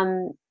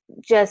 And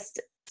just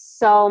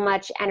so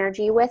much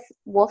energy with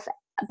wolf.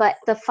 But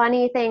the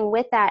funny thing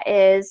with that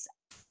is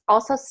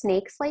also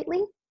snakes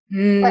lately,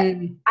 but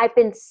I've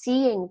been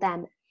seeing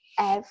them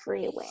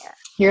everywhere.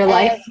 Your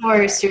life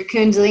Everywhere. force, your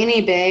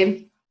Kundalini,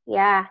 babe.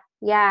 Yeah.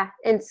 Yeah.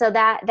 And so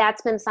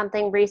that's been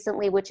something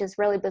recently, which is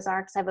really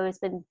bizarre because I've always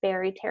been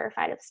very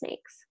terrified of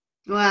snakes.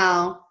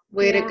 Wow.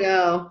 Way to Yeah.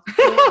 go.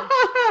 Yeah.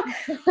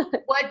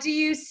 What do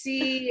you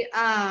see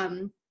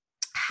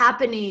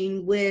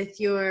happening with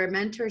your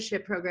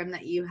mentorship program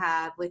that you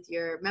have, with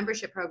your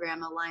membership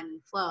program, Align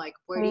and Flow? Like,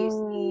 where do you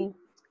see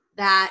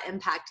that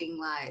impacting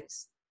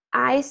lives?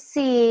 I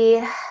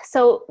see.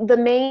 So the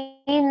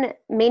main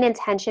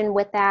intention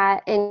with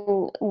that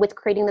and with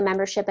creating the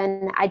membership,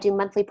 and I do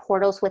monthly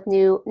portals with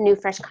new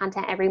fresh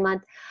content every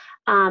month.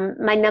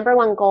 My number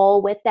one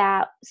goal with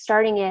that,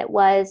 starting it,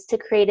 was to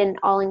create an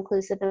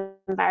all-inclusive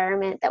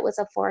environment that was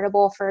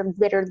affordable for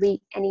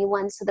literally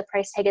anyone. So the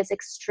price tag is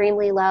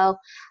extremely low.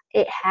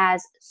 It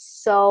has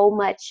so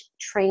much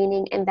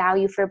training and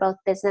value for both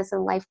business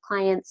and life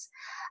clients.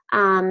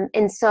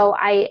 And so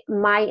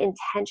my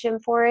intention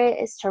for it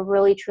is to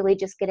really, truly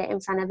just get it in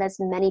front of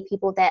as many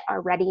people that are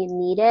ready and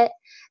need it,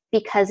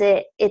 because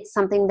it's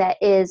something that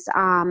is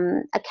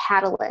a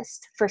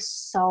catalyst for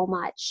so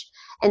much.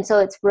 And so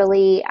it's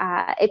really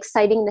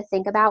exciting to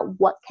think about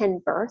what can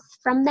birth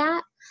from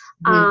that.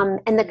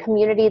 And the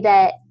community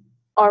that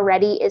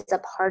already is a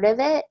part of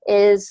it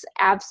is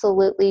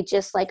absolutely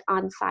just like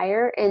on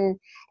fire, and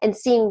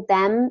seeing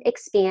them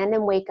expand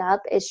and wake up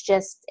is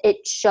just, it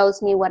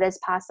shows me what is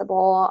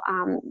possible,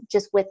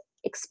 just with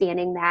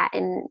expanding that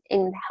and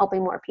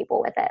helping more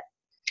people with it.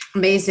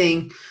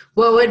 Amazing.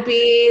 What would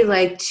be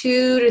like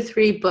 2 to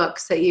 3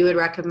 books that you would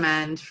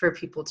recommend for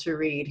people to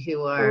read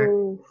who are?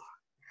 Ooh.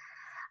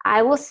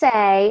 I will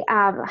say,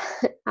 I'm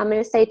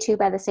going to say 2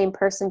 by the same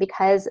person,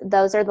 because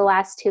those are the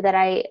last 2 that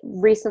I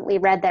recently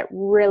read that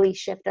really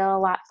shifted a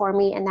lot for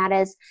me. And that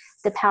is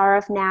The Power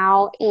of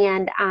Now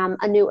and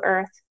A New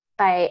Earth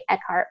by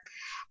Eckhart.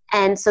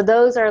 And so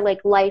those are like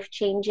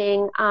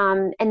life-changing.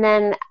 And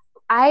then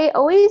I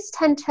always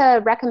tend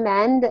to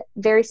recommend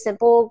very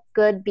simple,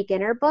 good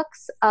beginner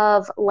books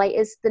of Light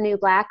is the New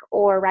Black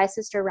or Rise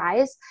Sister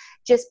Rise,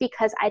 just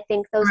because I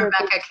think those are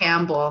Rebecca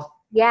Campbell.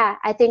 Yeah,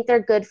 I think they're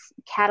good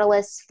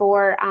catalysts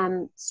for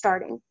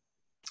starting.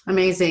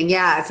 Amazing.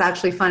 Yeah, it's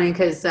actually funny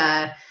because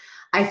I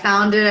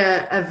found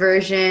a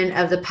version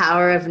of The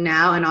Power of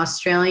Now, an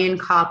Australian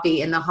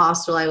copy, in the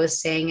hostel I was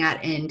staying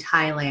at in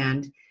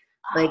Thailand,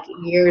 like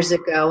years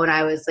ago when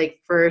I was like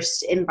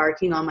first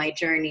embarking on my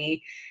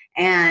journey.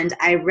 And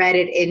I read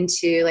it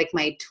into like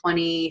my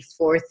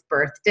 24th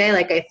birthday.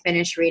 Like I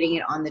finished reading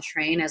it on the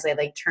train as I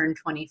like turned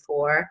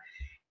 24.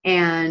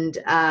 And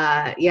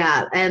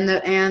yeah, and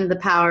the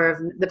power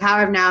of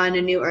now and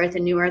a new earth,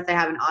 I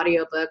have an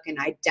audiobook, and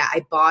I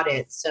bought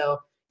it so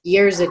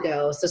years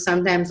ago. So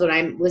sometimes when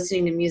I'm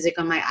listening to music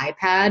on my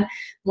iPad,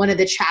 one of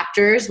the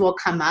chapters will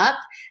come up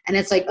and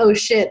it's like, oh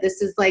shit,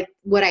 this is like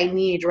what I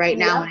need right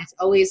now. Yep. And it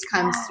always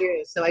comes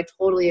through. So I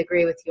totally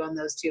agree with you on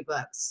those 2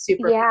 books.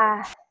 Super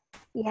Yeah.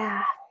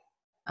 Yeah.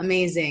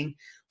 amazing.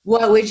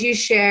 What would you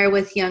share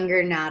with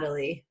younger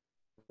Natalie?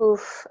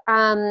 Oof.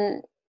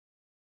 Calm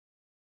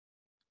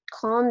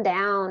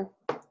down.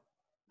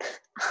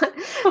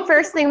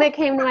 First thing that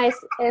came to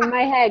in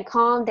my head,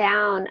 calm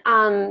down.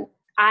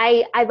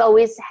 I've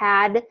always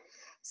had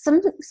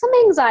some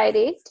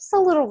anxiety, just a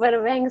little bit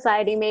of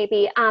anxiety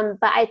maybe. But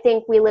I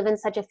think we live in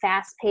such a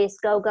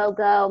fast-paced,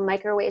 go,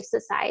 microwave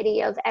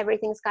society of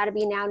everything's got to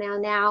be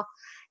now,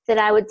 that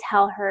I would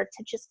tell her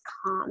to just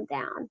calm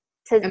down,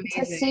 to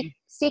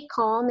seek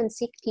calm and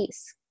seek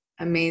peace.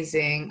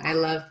 Amazing. I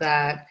love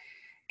that.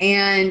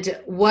 And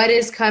what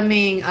is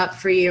coming up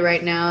for you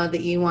right now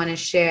that you want to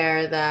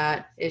share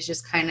that is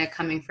just kind of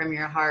coming from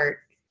your heart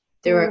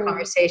through a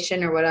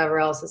conversation or whatever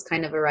else is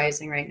kind of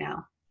arising right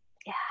now?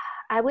 Yeah,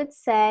 I would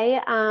say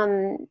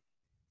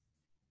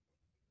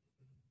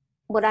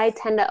what I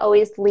tend to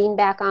always lean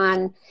back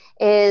on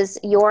is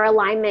your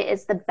alignment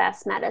is the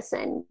best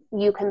medicine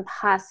you can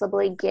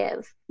possibly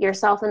give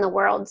yourself in the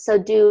world. So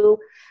do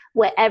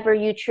whatever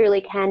you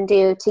truly can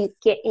do to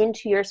get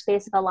into your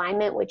space of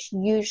alignment, which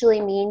usually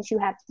means you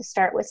have to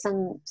start with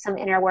some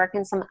inner work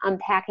and some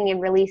unpacking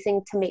and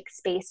releasing to make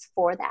space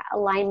for that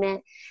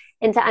alignment.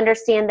 And to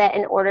understand that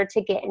in order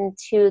to get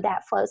into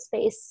that flow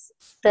space,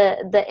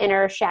 the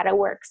inner shadow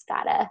work's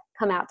gotta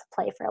come out to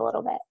play for a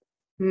little bit.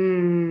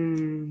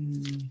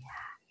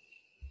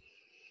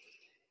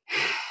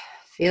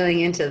 Feeling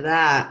into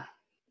that.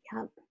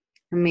 Yep.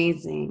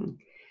 Amazing.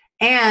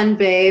 And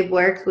babe,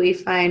 where can we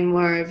find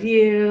more of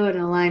you and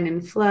Align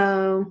and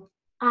Flow?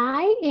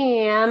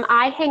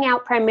 I hang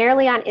out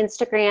primarily on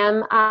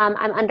Instagram. I'm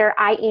under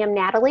I am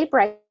Natalie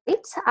Brite.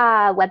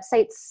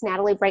 Website's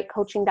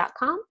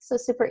nataliebritecoaching.com. So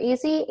super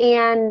easy.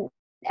 And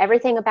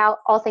everything about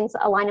all things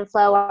Align and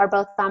Flow are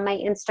both on my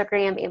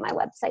Instagram and my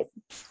website.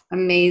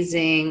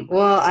 Amazing.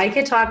 Well, I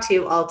could talk to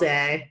you all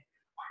day.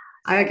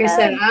 Like I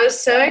said, I was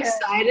so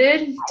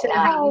excited to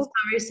have this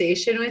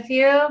conversation with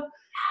you.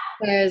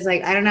 Because,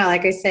 like, I don't know,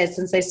 like I said,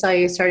 since I saw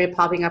you started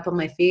popping up on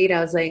my feed,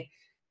 I was like,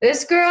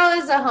 this girl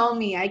is a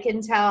homie. I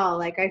can tell.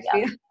 Like, I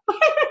feel.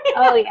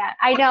 Oh, yeah.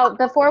 I know.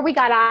 Before we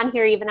got on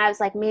here, even, I was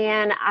like,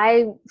 man,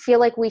 I feel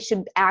like we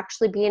should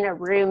actually be in a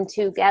room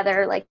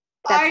together. Like,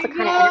 that's the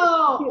kind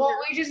of. Well,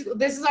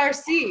 this is our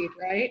seed,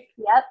 right?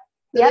 Yep.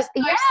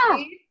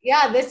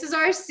 So this is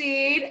our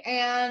seed.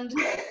 And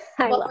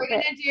what we're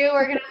going to do,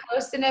 we're going to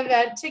host an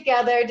event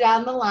together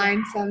down the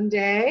line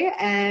someday.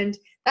 And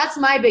that's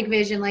my big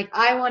vision. Like,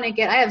 I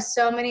have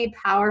so many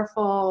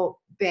powerful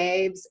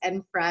babes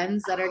and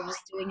friends that are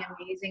just doing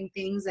amazing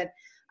things. And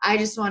I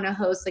just want to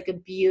host like a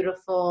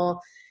beautiful,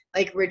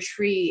 like,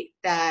 retreat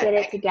that get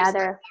it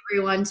together,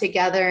 everyone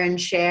together and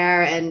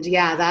share. And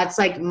yeah, that's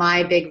like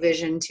my big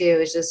vision too,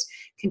 is just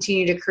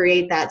continue to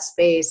create that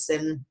space.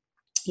 And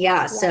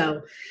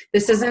so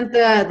this isn't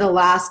the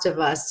last of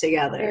us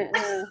together.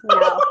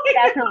 No,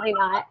 definitely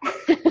not.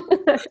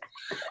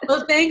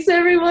 Well, thanks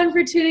everyone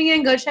for tuning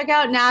in. Go check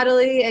out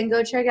Natalie and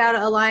go check out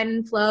Align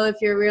and Flow if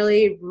you're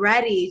really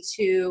ready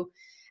to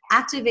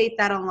activate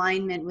that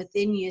alignment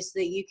within you so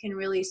that you can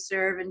really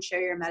serve and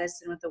share your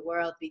medicine with the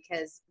world,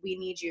 because we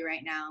need you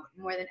right now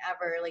more than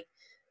ever. Like,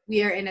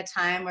 we are in a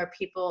time where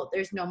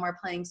there's no more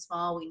playing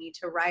small. We need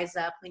to rise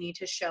up, we need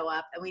to show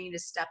up, and we need to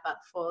step up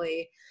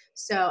fully.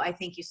 So I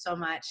thank you so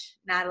much,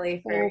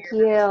 Natalie, thank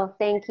you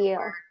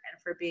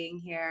and for being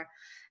here.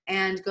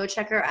 And go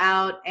check her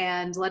out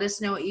and let us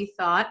know what you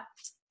thought.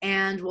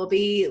 And we'll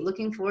be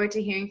looking forward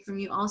to hearing from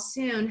you all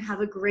soon.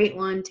 Have a great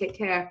one. Take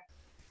care.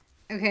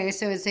 Okay,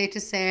 so it's safe to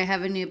say I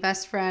have a new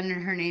best friend,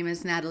 and her name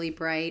is Natalie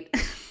Brite.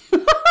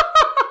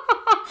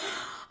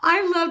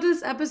 I love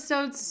this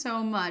episode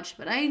so much,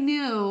 but I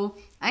knew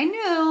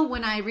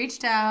when I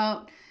reached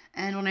out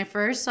and when I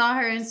first saw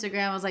her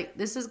Instagram, I was like,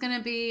 this is going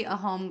to be a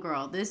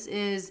homegirl.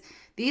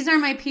 These are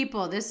my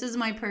people. This is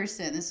my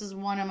person. This is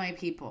one of my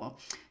people.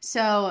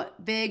 So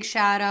big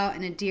shout out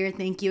and a dear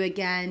thank you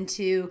again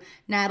to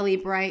Natalie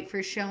Brite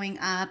for showing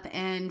up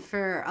and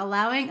for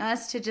allowing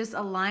us to just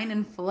align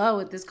and flow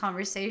with this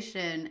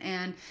conversation.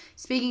 And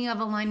speaking of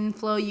align and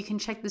flow, you can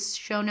check the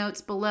show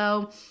notes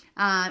below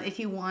if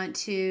you want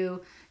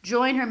to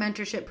join her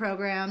mentorship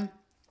program.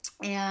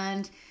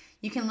 And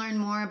you can learn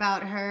more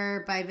about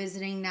her by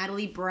visiting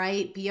Natalie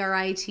Brite,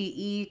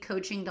 Brite,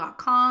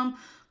 coaching.com.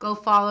 Go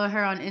follow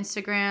her on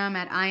Instagram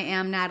at I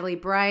am Natalie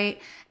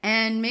Brite,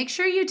 and make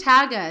sure you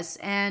tag us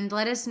and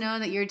let us know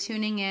that you're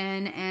tuning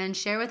in, and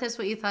share with us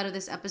what you thought of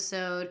this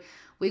episode.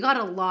 We got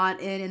a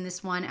lot in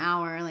this 1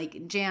 hour,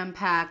 like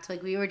jam-packed.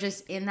 Like, we were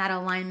just in that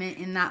alignment,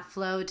 in that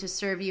flow to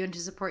serve you and to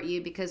support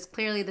you, because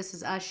clearly this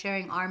is us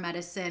sharing our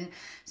medicine.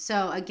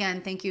 So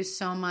again, thank you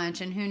so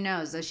much. And who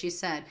knows, as she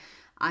said,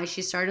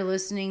 she started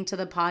listening to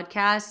the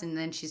podcast, and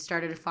then she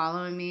started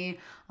following me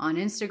on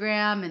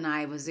Instagram, and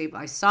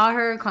I saw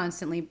her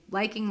constantly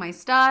liking my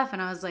stuff,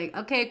 and I was like,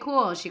 okay,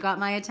 cool. She got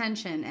my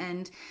attention,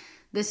 and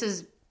this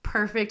is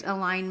perfect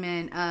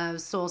alignment of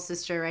soul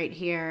sister right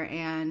here.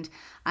 And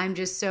I'm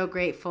just so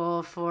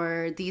grateful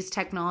for these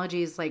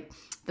technologies like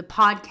the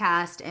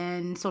podcast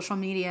and social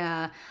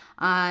media,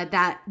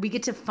 that we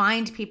get to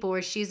find people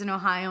where she's in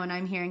Ohio and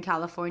I'm here in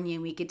California,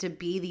 and we get to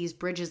be these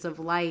bridges of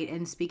light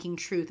and speaking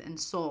truth and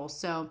soul.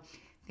 So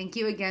thank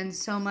you again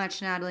so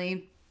much,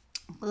 Natalie.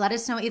 Let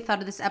us know what you thought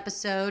of this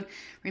episode.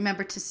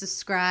 Remember to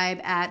subscribe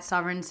at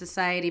Sovereign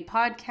Society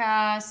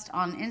Podcast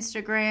on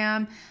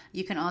Instagram.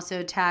 You can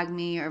also tag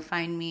me or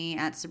find me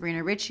at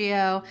Sabrina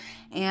Riccio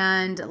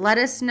and let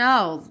us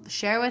know.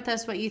 Share with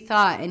us what you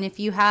thought. And if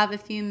you have a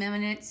few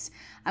minutes,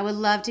 I would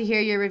love to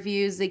hear your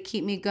reviews. They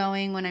keep me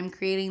going when I'm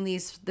creating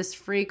this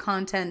free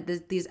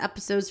content, these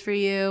episodes for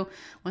you.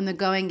 When the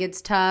going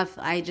gets tough,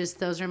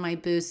 those are my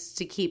boosts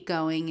to keep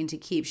going and to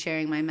keep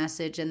sharing my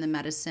message and the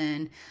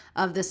medicine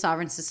of the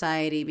Sovereign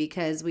Society,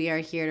 because we are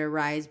here to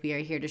rise. We are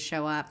here to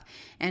show up.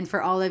 And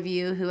for all of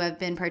you who have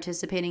been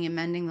participating in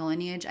Mending the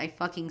Lineage, I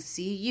fucking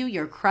see you.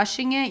 You're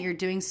crushing it. You're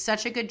doing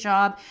such a good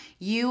job.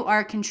 You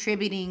are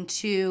contributing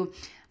to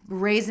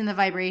raising the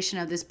vibration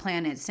of this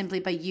planet simply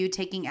by you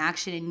taking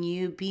action and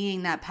you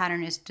being that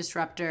pattern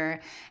disruptor,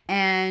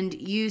 and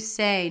you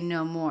say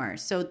no more.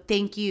 So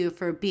thank you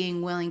for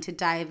being willing to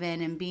dive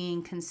in and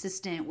being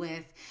consistent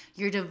with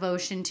your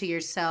devotion to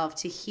yourself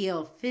to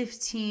heal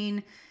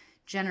 15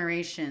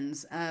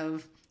 generations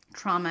of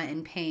trauma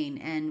and pain.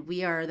 And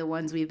we are the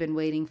ones we've been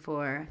waiting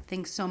for.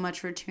 Thanks so much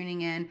for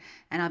tuning in,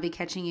 and I'll be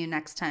catching you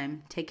next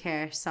time. Take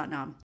care. Sat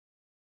Nam.